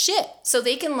 holy shit. So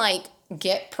they can like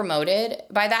get promoted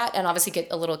by that and obviously get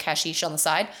a little cashish on the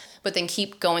side, but then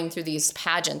keep going through these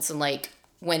pageants and like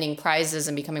winning prizes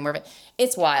and becoming more of it.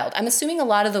 It's wild. I'm assuming a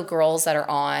lot of the girls that are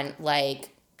on like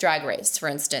Drag Race, for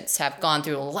instance, have gone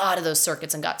through a lot of those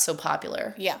circuits and got so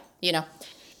popular. Yeah.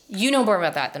 You know more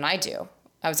about that than I do.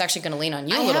 I was actually going to lean on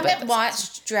you a little bit. I haven't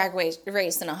watched Drag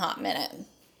Race in a hot minute.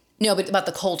 No, but about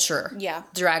the culture. Yeah.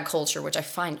 Drag culture, which I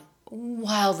find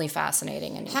wildly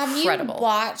fascinating and incredible. Have you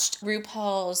watched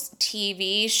RuPaul's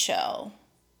TV show?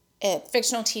 A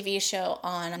fictional TV show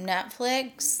on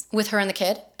Netflix? With her and the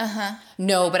kid? Uh-huh.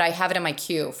 No, but I have it in my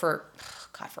queue for,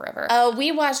 God, forever. Oh,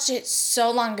 we watched it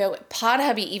so long ago. Pod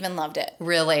Hubby even loved it.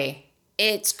 Really?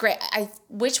 It's great.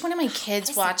 Which one of my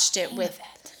kids watched it with?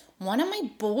 One of my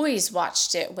boys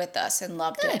watched it with us and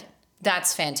loved it.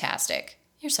 That's fantastic.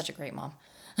 You're such a great mom.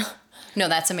 No,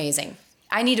 that's amazing.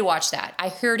 I need to watch that. I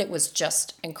heard it was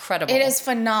just incredible. It is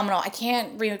phenomenal. I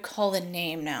can't recall the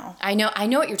name now. I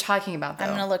know what you're talking about, though.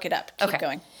 I'm going to look it up. Keep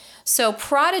going. So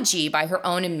Prodigy, by her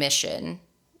own admission,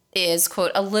 is,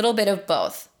 quote, a little bit of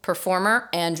both, performer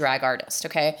and drag artist,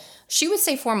 okay? She would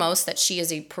say foremost that she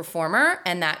is a performer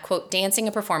and that, quote, dancing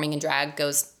and performing in drag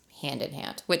goes hand in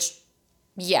hand, which,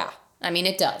 yeah, I mean,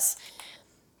 it does.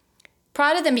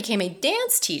 Prada then became a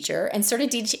dance teacher and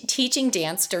started teaching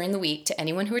dance during the week to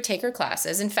anyone who would take her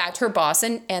classes. In fact, her boss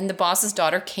and the boss's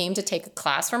daughter came to take a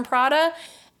class from Prada,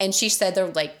 and she said they're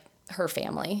like her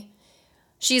family.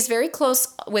 She is very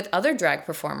close with other drag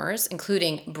performers,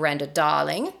 including Brenda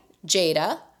Darling,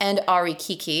 Jada, and Ari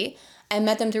Kiki, and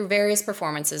met them through various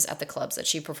performances at the clubs that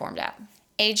she performed at.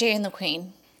 AJ and the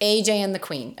Queen. AJ and the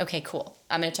Queen. Okay, cool.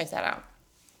 I'm going to check that out.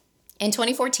 In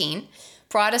 2014,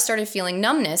 Prada started feeling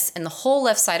numbness in the whole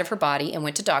left side of her body and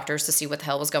went to doctors to see what the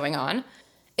hell was going on.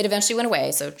 It eventually went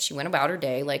away, so she went about her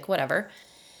day, like whatever.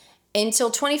 Until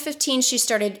 2015, she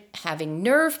started having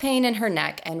nerve pain in her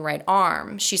neck and right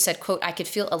arm. She said, quote, I could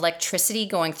feel electricity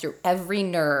going through every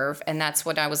nerve, and that's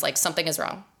when I was like, something is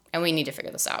wrong, and we need to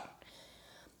figure this out.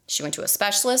 She went to a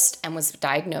specialist and was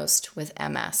diagnosed with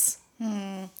MS.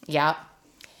 Yeah.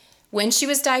 When she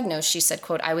was diagnosed, she said,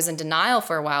 quote, I was in denial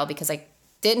for a while because I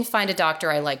didn't find a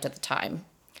doctor I liked at the time.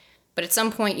 But at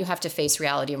some point, you have to face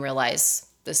reality and realize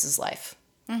this is life.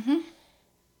 Mm-hmm.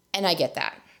 And I get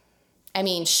that. I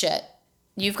mean, shit.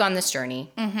 You've gone this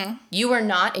journey. Mm-hmm. You are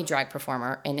not a drag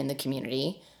performer and in the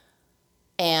community.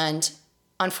 And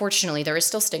unfortunately, there is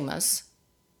still stigmas.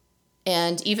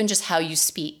 And even just how you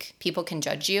speak, people can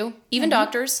judge you. Even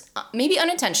doctors, maybe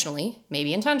unintentionally,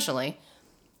 maybe intentionally.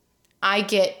 I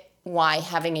get why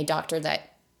having a doctor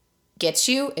that gets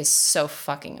you is so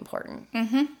fucking important.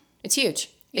 Mm-hmm. It's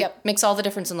huge. Yep. It makes all the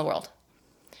difference in the world.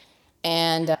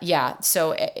 And yeah,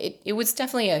 so it was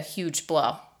definitely a huge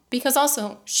blow. Because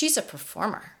also, she's a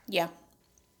performer. Yeah.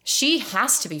 She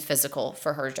has to be physical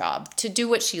for her job to do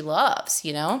what she loves,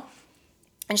 you know?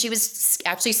 And she was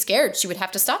actually scared she would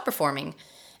have to stop performing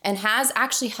and has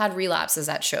actually had relapses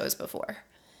at shows before.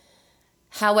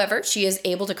 However, she is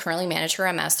able to currently manage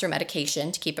her MS through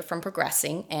medication to keep it from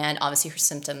progressing, and obviously her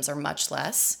symptoms are much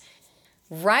less.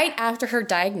 Right after her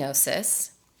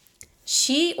diagnosis,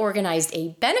 she organized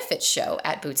a benefit show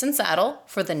at Boots and Saddle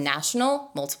for the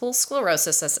National Multiple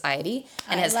Sclerosis Society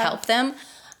and has helped them.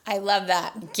 I love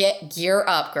that. Gear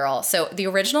up, girl. So the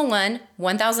original one,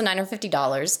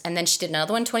 $1,950, and then she did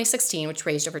another one in 2016, which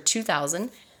raised over $2,000.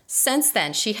 Since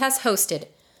then, she has hosted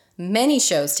many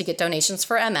shows to get donations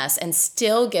for MS and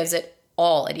still gives it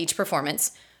all at each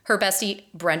performance. Her bestie,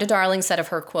 Brenda Darling, said of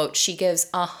her, quote, she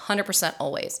gives 100%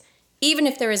 always. Even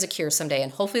if there is a cure someday,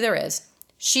 and hopefully there is,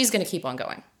 she's going to keep on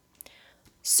going.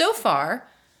 So far,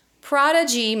 Prada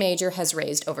G Major has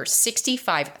raised over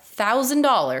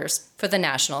 $65,000 for the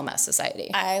National MS Society.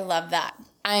 I love that.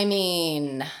 I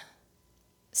mean,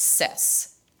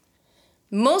 sis.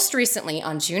 Most recently,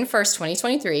 on June 1st,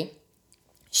 2023,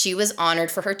 she was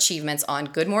honored for her achievements on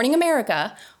Good Morning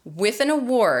America with an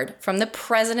award from the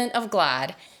president of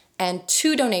GLAAD and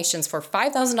 2 donations for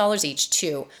 $5,000 each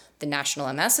to the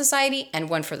National MS Society and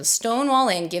one for the Stonewall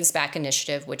Inn Gives Back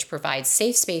initiative, which provides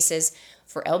safe spaces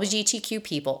for LGBTQ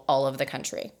people all over the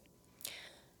country.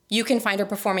 You can find her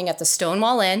performing at the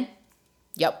Stonewall Inn,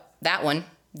 yep, that one,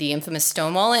 the infamous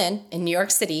Stonewall Inn in New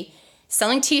York City,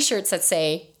 selling t-shirts that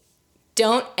say,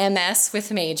 Don't MS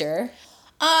with Major.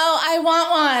 Oh, I want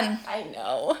one. I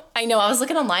know. I was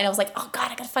looking online. I was like, oh,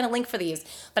 God, I got to find a link for these.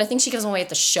 But I think she gives them away at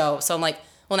the show. So I'm like,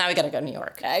 well, now we got to go to New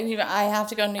York. I have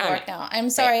to go to New York now.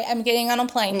 I'm sorry. I'm getting on a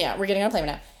plane. Yeah, we're getting on a plane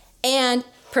now. And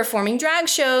performing drag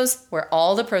shows where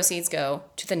all the proceeds go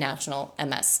to the National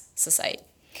MS Society.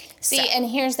 See, and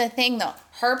here's the thing, though.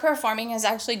 Her performing is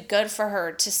actually good for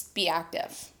her to be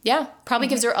active. Yeah, probably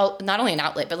gives her not only an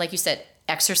outlet, but like you said,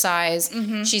 exercise.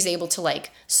 She's able to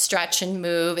like stretch and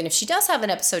move. And if she does have an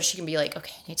episode, she can be like,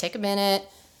 okay, you take a minute,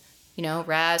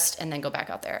 rest, and then go back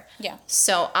out there. Yeah.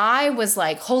 So I was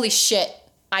like, holy shit,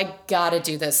 I gotta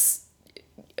do this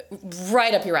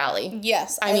right up your alley.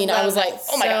 Yes. I was like,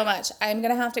 oh my God. So much. I'm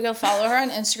going to have to go follow her on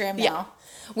Instagram now. Yeah.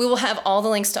 We will have all the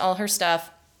links to all her stuff.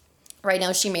 Right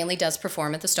now, she mainly does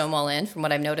perform at the Stonewall Inn. From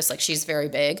what I've noticed, like she's very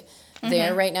big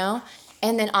there right now.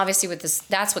 And then obviously with this,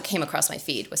 that's what came across my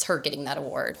feed was her getting that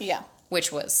award. Yeah.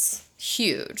 Which was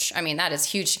huge. I mean, that is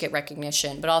huge to get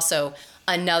recognition, but also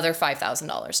another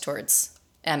 $5,000 towards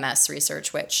MS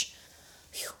research, which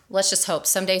let's just hope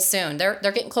someday soon. They're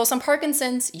getting close on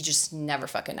Parkinson's. You just never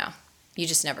fucking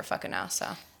know. So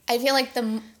I feel like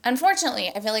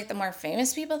unfortunately, the more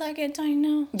famous people that get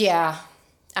diagnosed. Yeah,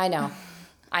 I know.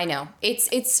 It's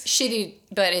shitty,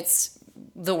 but it's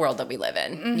the world that we live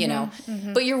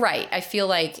in, But you're right. I feel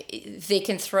like they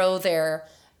can throw their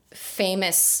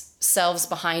famous selves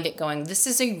behind it going, this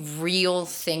is a real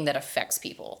thing that affects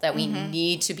people that we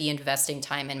need to be investing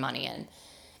time and money in.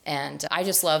 And I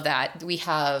just love that we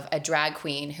have a drag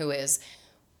queen who is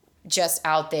just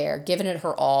out there giving it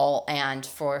her all and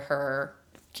for her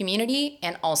community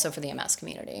and also for the MS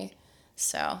community.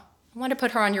 So I want to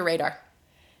put her on your radar.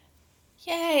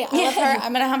 Yay, I love her.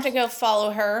 I'm going to have to go follow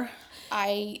her.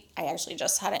 I actually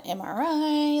just had an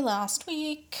MRI last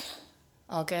week.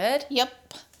 All good?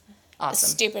 Yep. Awesome.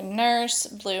 The stupid nurse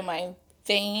blew my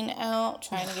vein out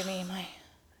trying to give me my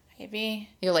IV.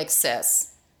 You're like,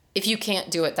 sis, if you can't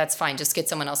do it, that's fine. Just get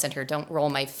someone else in here. Don't roll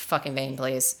my fucking vein,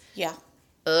 please. Yeah.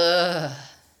 Ugh.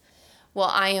 Well,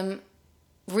 I am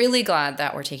really glad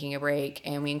that we're taking a break,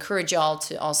 and we encourage y'all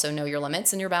to also know your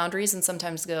limits and your boundaries and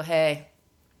sometimes go, hey,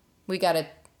 we got to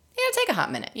take a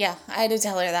hot minute. Yeah, I had to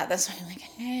tell her that. That's why I'm like,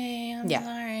 hey, I'm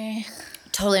sorry.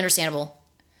 Totally understandable.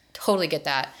 Totally get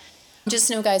that.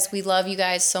 Just know, guys, we love you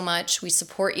guys so much. We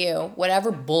support you.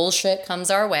 Whatever bullshit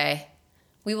comes our way,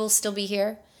 we will still be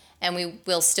here, and we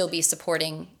will still be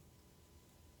supporting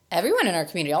everyone in our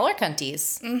community, all our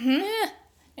cunties. Yeah.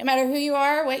 No matter who you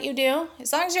are, what you do,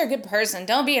 as long as you're a good person,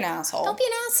 don't be an asshole. Don't be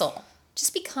an asshole.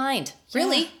 Just be kind. Yeah.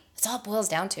 Really. That's all it boils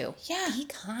down to. Yeah. Be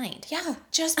kind. Yeah,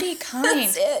 just be kind.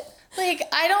 That's it. Like,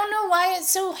 I don't know why it's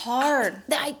so hard.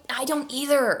 I don't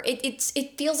either.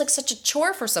 It feels like such a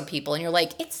chore for some people, and you're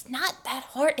like, it's not that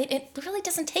hard. It really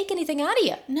doesn't take anything out of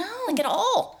you. No. Like at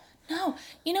all. No.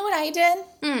 You know what I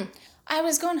did? I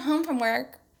was going home from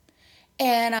work,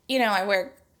 and, I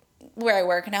work where I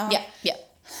work now. Yeah.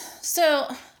 So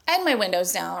I had my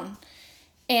windows down,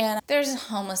 and there's a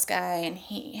homeless guy, and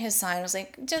his sign was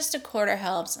like, just a quarter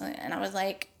helps. And I was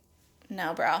like,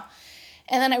 no, bro.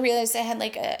 And then I realized I had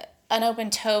like a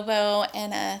unopened Tobo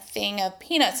and a thing of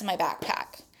peanuts in my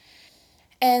backpack.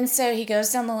 And so he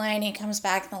goes down the line, he comes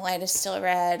back, and the light is still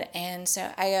red. And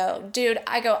so I go, dude,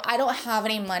 I don't have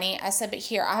any money. I said, but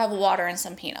here, I have water and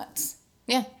some peanuts.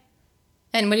 Yeah.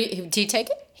 And did he take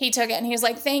it? He took it, and he was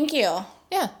like, thank you.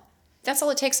 Yeah. That's all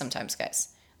it takes sometimes, guys.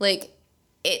 Like,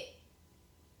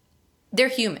 they're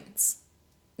humans.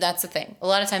 That's the thing. A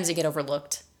lot of times they get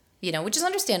overlooked, which is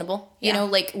understandable. Yeah.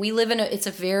 Like we live it's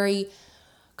a very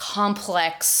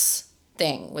complex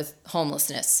thing with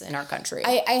homelessness in our country.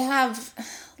 I have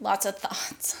lots of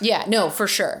thoughts. Yeah, no, for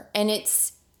sure. And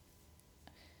it's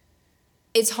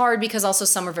hard because also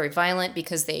some are very violent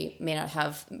because they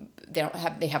have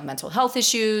mental health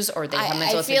issues or they have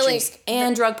mental health issues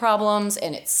and drug problems,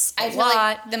 and it's a lot. I feel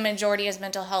like the majority is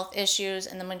mental health issues,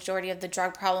 and the majority of the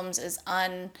drug problems is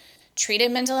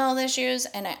untreated mental health issues.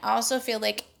 And I also feel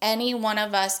like any one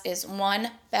of us is one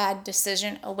bad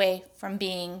decision away from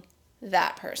being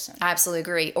that person. I absolutely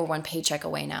agree. Or one paycheck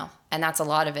away now. And that's a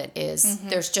lot of it is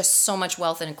there's just so much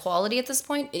wealth inequality at this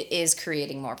point. It is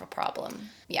creating more of a problem.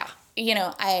 Yeah.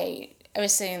 I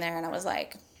was sitting there and I was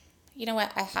like, you know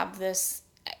what? I have this.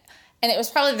 And it was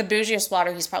probably the bougiest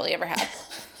water he's probably ever had.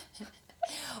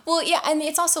 Well, yeah. And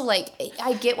it's also like,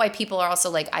 I get why people are also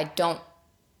like,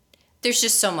 there's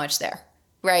just so much there.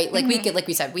 Right? Like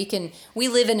we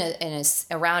live in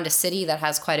around a city that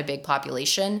has quite a big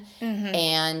population.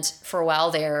 And for a while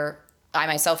there, I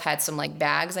myself had some like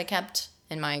bags I kept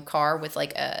in my car with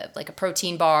like a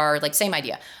protein bar, like same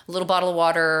idea, a little bottle of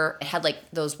water. It had like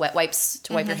those wet wipes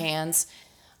to wipe your hands.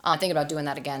 I'm thinking about doing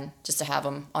that again, just to have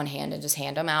them on hand and just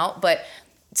hand them out. But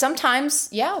sometimes,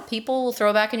 yeah, people will throw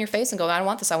it back in your face and go, I don't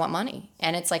want this, I want money.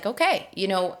 And it's like, okay,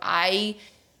 I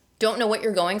don't know what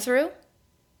you're going through.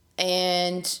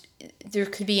 And there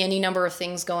could be any number of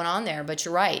things going on there, but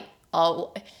you're right.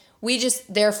 We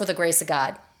just there for the grace of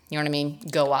God. You know what I mean?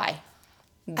 Go I.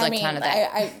 Like kind of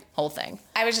that whole thing.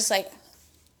 I was just like,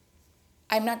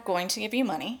 I'm not going to give you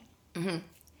money,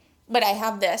 but I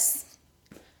have this.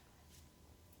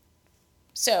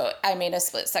 So I made a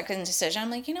split-second decision.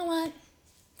 I'm like, you know what?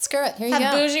 Screw it. Here you go.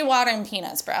 Have bougie water and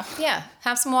peanuts, bro. Yeah.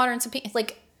 Have some water and some peanuts.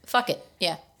 Like, fuck it.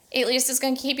 Yeah. At least it's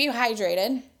going to keep you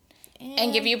hydrated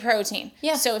and give you protein.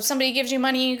 Yeah. So if somebody gives you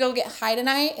money and you go get high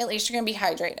tonight, at least you're going to be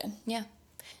hydrated. Yeah.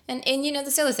 And you know,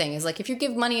 this other thing is, like, if you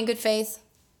give money in good faith,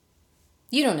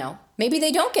 you don't know. Maybe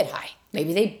they don't get high.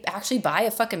 Maybe they actually buy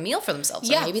a fucking meal for themselves.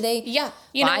 Yeah. Or maybe they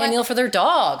buy a meal for their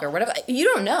dog or whatever. You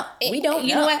don't know. We don't know.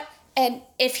 You know what? And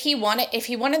if he wanted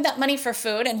that money for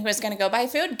food and he was going to go buy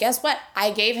food, guess what?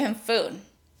 I gave him food.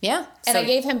 Yeah. And I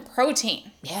gave him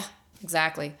protein. Yeah,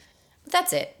 exactly. But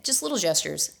that's it. Just little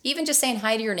gestures. Even just saying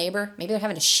hi to your neighbor. Maybe they're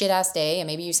having a shit-ass day, and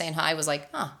maybe you saying hi was like,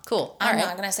 oh, cool. I'm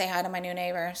not going to say hi to my new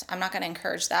neighbors. I'm not going to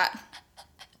encourage that.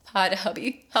 Pod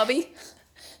hubby?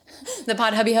 The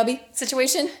pod hubby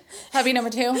situation? Hubby number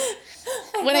 2.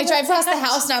 When I drive past the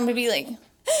house now, I'm going to be like...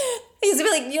 He's going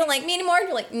to be like, you don't like me anymore? And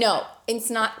you're like, no,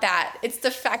 it's not that. It's the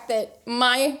fact that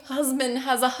my husband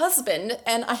has a husband,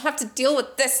 and I have to deal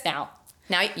with this now.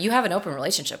 Now, you have an open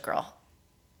relationship, girl.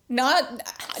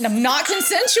 I'm not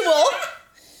consensual.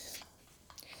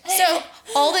 So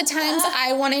all the times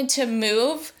I wanted to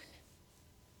move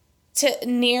to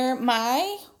near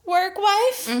my work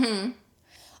wife,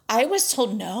 I was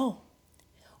told no.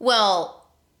 Well,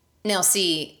 now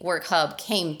see, Work Hub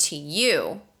came to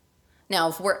you.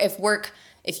 Now,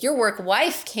 if your work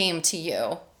wife came to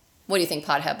you, what do you think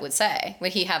Pod Hub would say?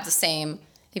 Would he have the same?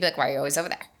 He'd be like, "Why are you always over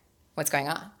there? What's going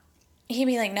on?" He'd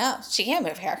be like, "No, she can't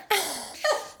move here."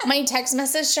 My text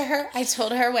message to her, I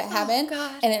told her what happened,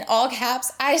 and in all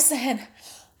caps, I said,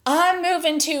 "I'm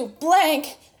moving to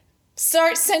blank.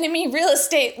 Start sending me real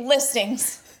estate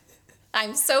listings."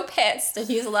 I'm so pissed that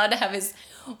he's allowed to have his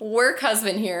work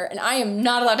husband here, and I am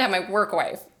not allowed to have my work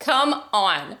wife. Come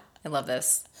on. I love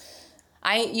this.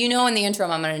 In the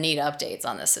interim, I'm going to need updates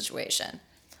on this situation.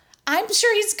 I'm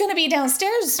sure he's going to be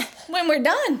downstairs when we're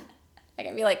done. I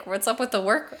can be like, what's up with the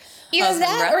work? Either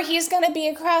that, or he's going to be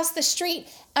across the street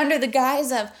under the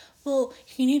guise of, well,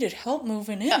 he needed help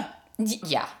moving in.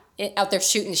 Out there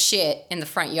shooting shit in the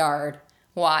front yard.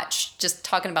 Watch, just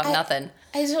talking about nothing.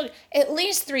 I told you, at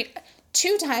least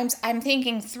 2 times, I'm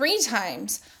thinking 3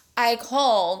 times, I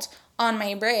called on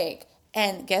my break.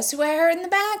 And guess who I heard in the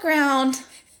background?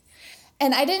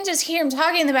 And I didn't just hear him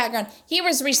talking in the background. He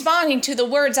was responding to the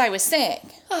words I was saying.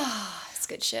 Oh, that's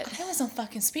good shit. I was on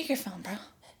fucking speakerphone, bro.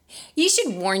 You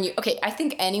should warn you. Okay, I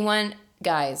think anyone,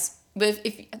 guys,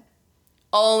 if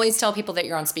always tell people that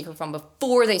you're on speakerphone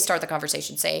before they start the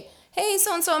conversation. Say, hey,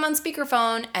 so-and-so, I'm on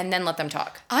speakerphone, and then let them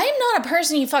talk. I'm not a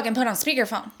person you fucking put on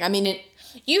speakerphone. I mean,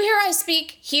 you hear I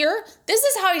speak here? This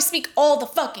is how I speak all the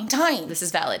fucking time. This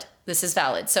is valid.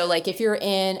 So, like, if you're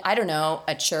in, I don't know,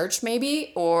 a church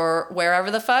maybe, or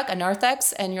wherever the fuck, a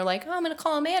narthex, and you're like, oh, I'm going to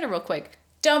call Amanda real quick.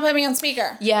 Don't put me on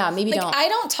speaker. Yeah, maybe don't. I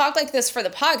don't talk like this for the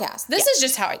podcast. This is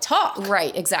just how I talk.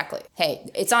 Right, exactly. Hey,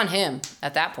 it's on him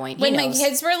at that point. When my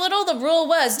kids were little, the rule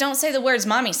was don't say the words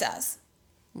mommy says.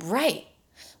 Right.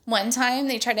 One time,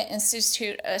 they tried to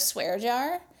institute a swear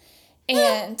jar,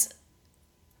 and...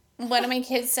 one of my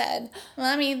kids said,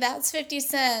 Mommy, that's 50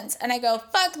 cents. And I go,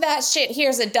 fuck that shit,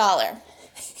 here's $1.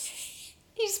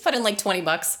 He just put in like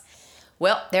 $20.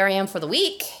 Well, there I am for the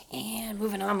week, and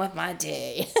moving on with my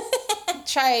day.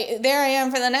 There I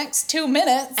am for the next 2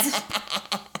 minutes.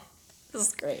 This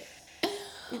is great.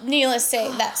 Needless to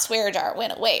say, that swear jar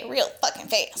went away real fucking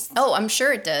fast. Oh, I'm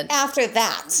sure it did. After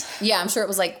that. Yeah, I'm sure it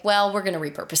was like, well, we're going to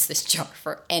repurpose this jar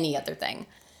for any other thing.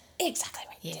 Exactly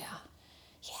right. Yeah.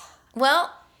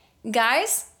 Well...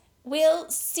 guys, we'll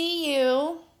see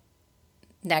you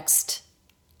next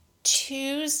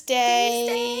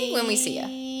Tuesday when we see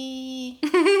you.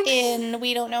 In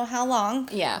we don't know how long.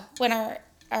 Yeah. When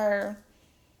our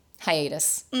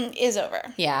hiatus is over.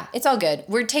 Yeah, it's all good.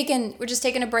 We're just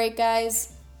taking a break,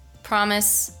 guys.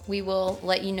 Promise we will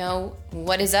let you know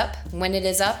what is up, when it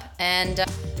is up, and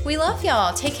we love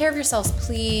y'all. Take care of yourselves,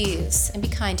 please, and be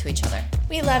kind to each other.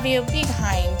 We love you. Be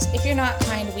kind. If you're not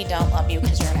kind, we don't love you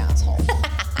because you're an asshole. All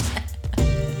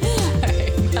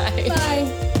right, bye. Bye.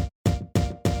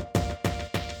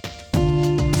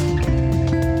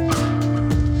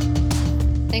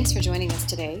 Thanks for joining us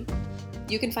today.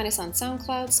 You can find us on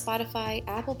SoundCloud, Spotify,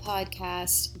 Apple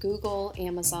Podcasts, Google,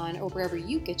 Amazon, or wherever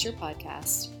you get your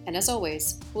podcasts. And as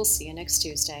always, we'll see you next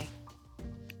Tuesday.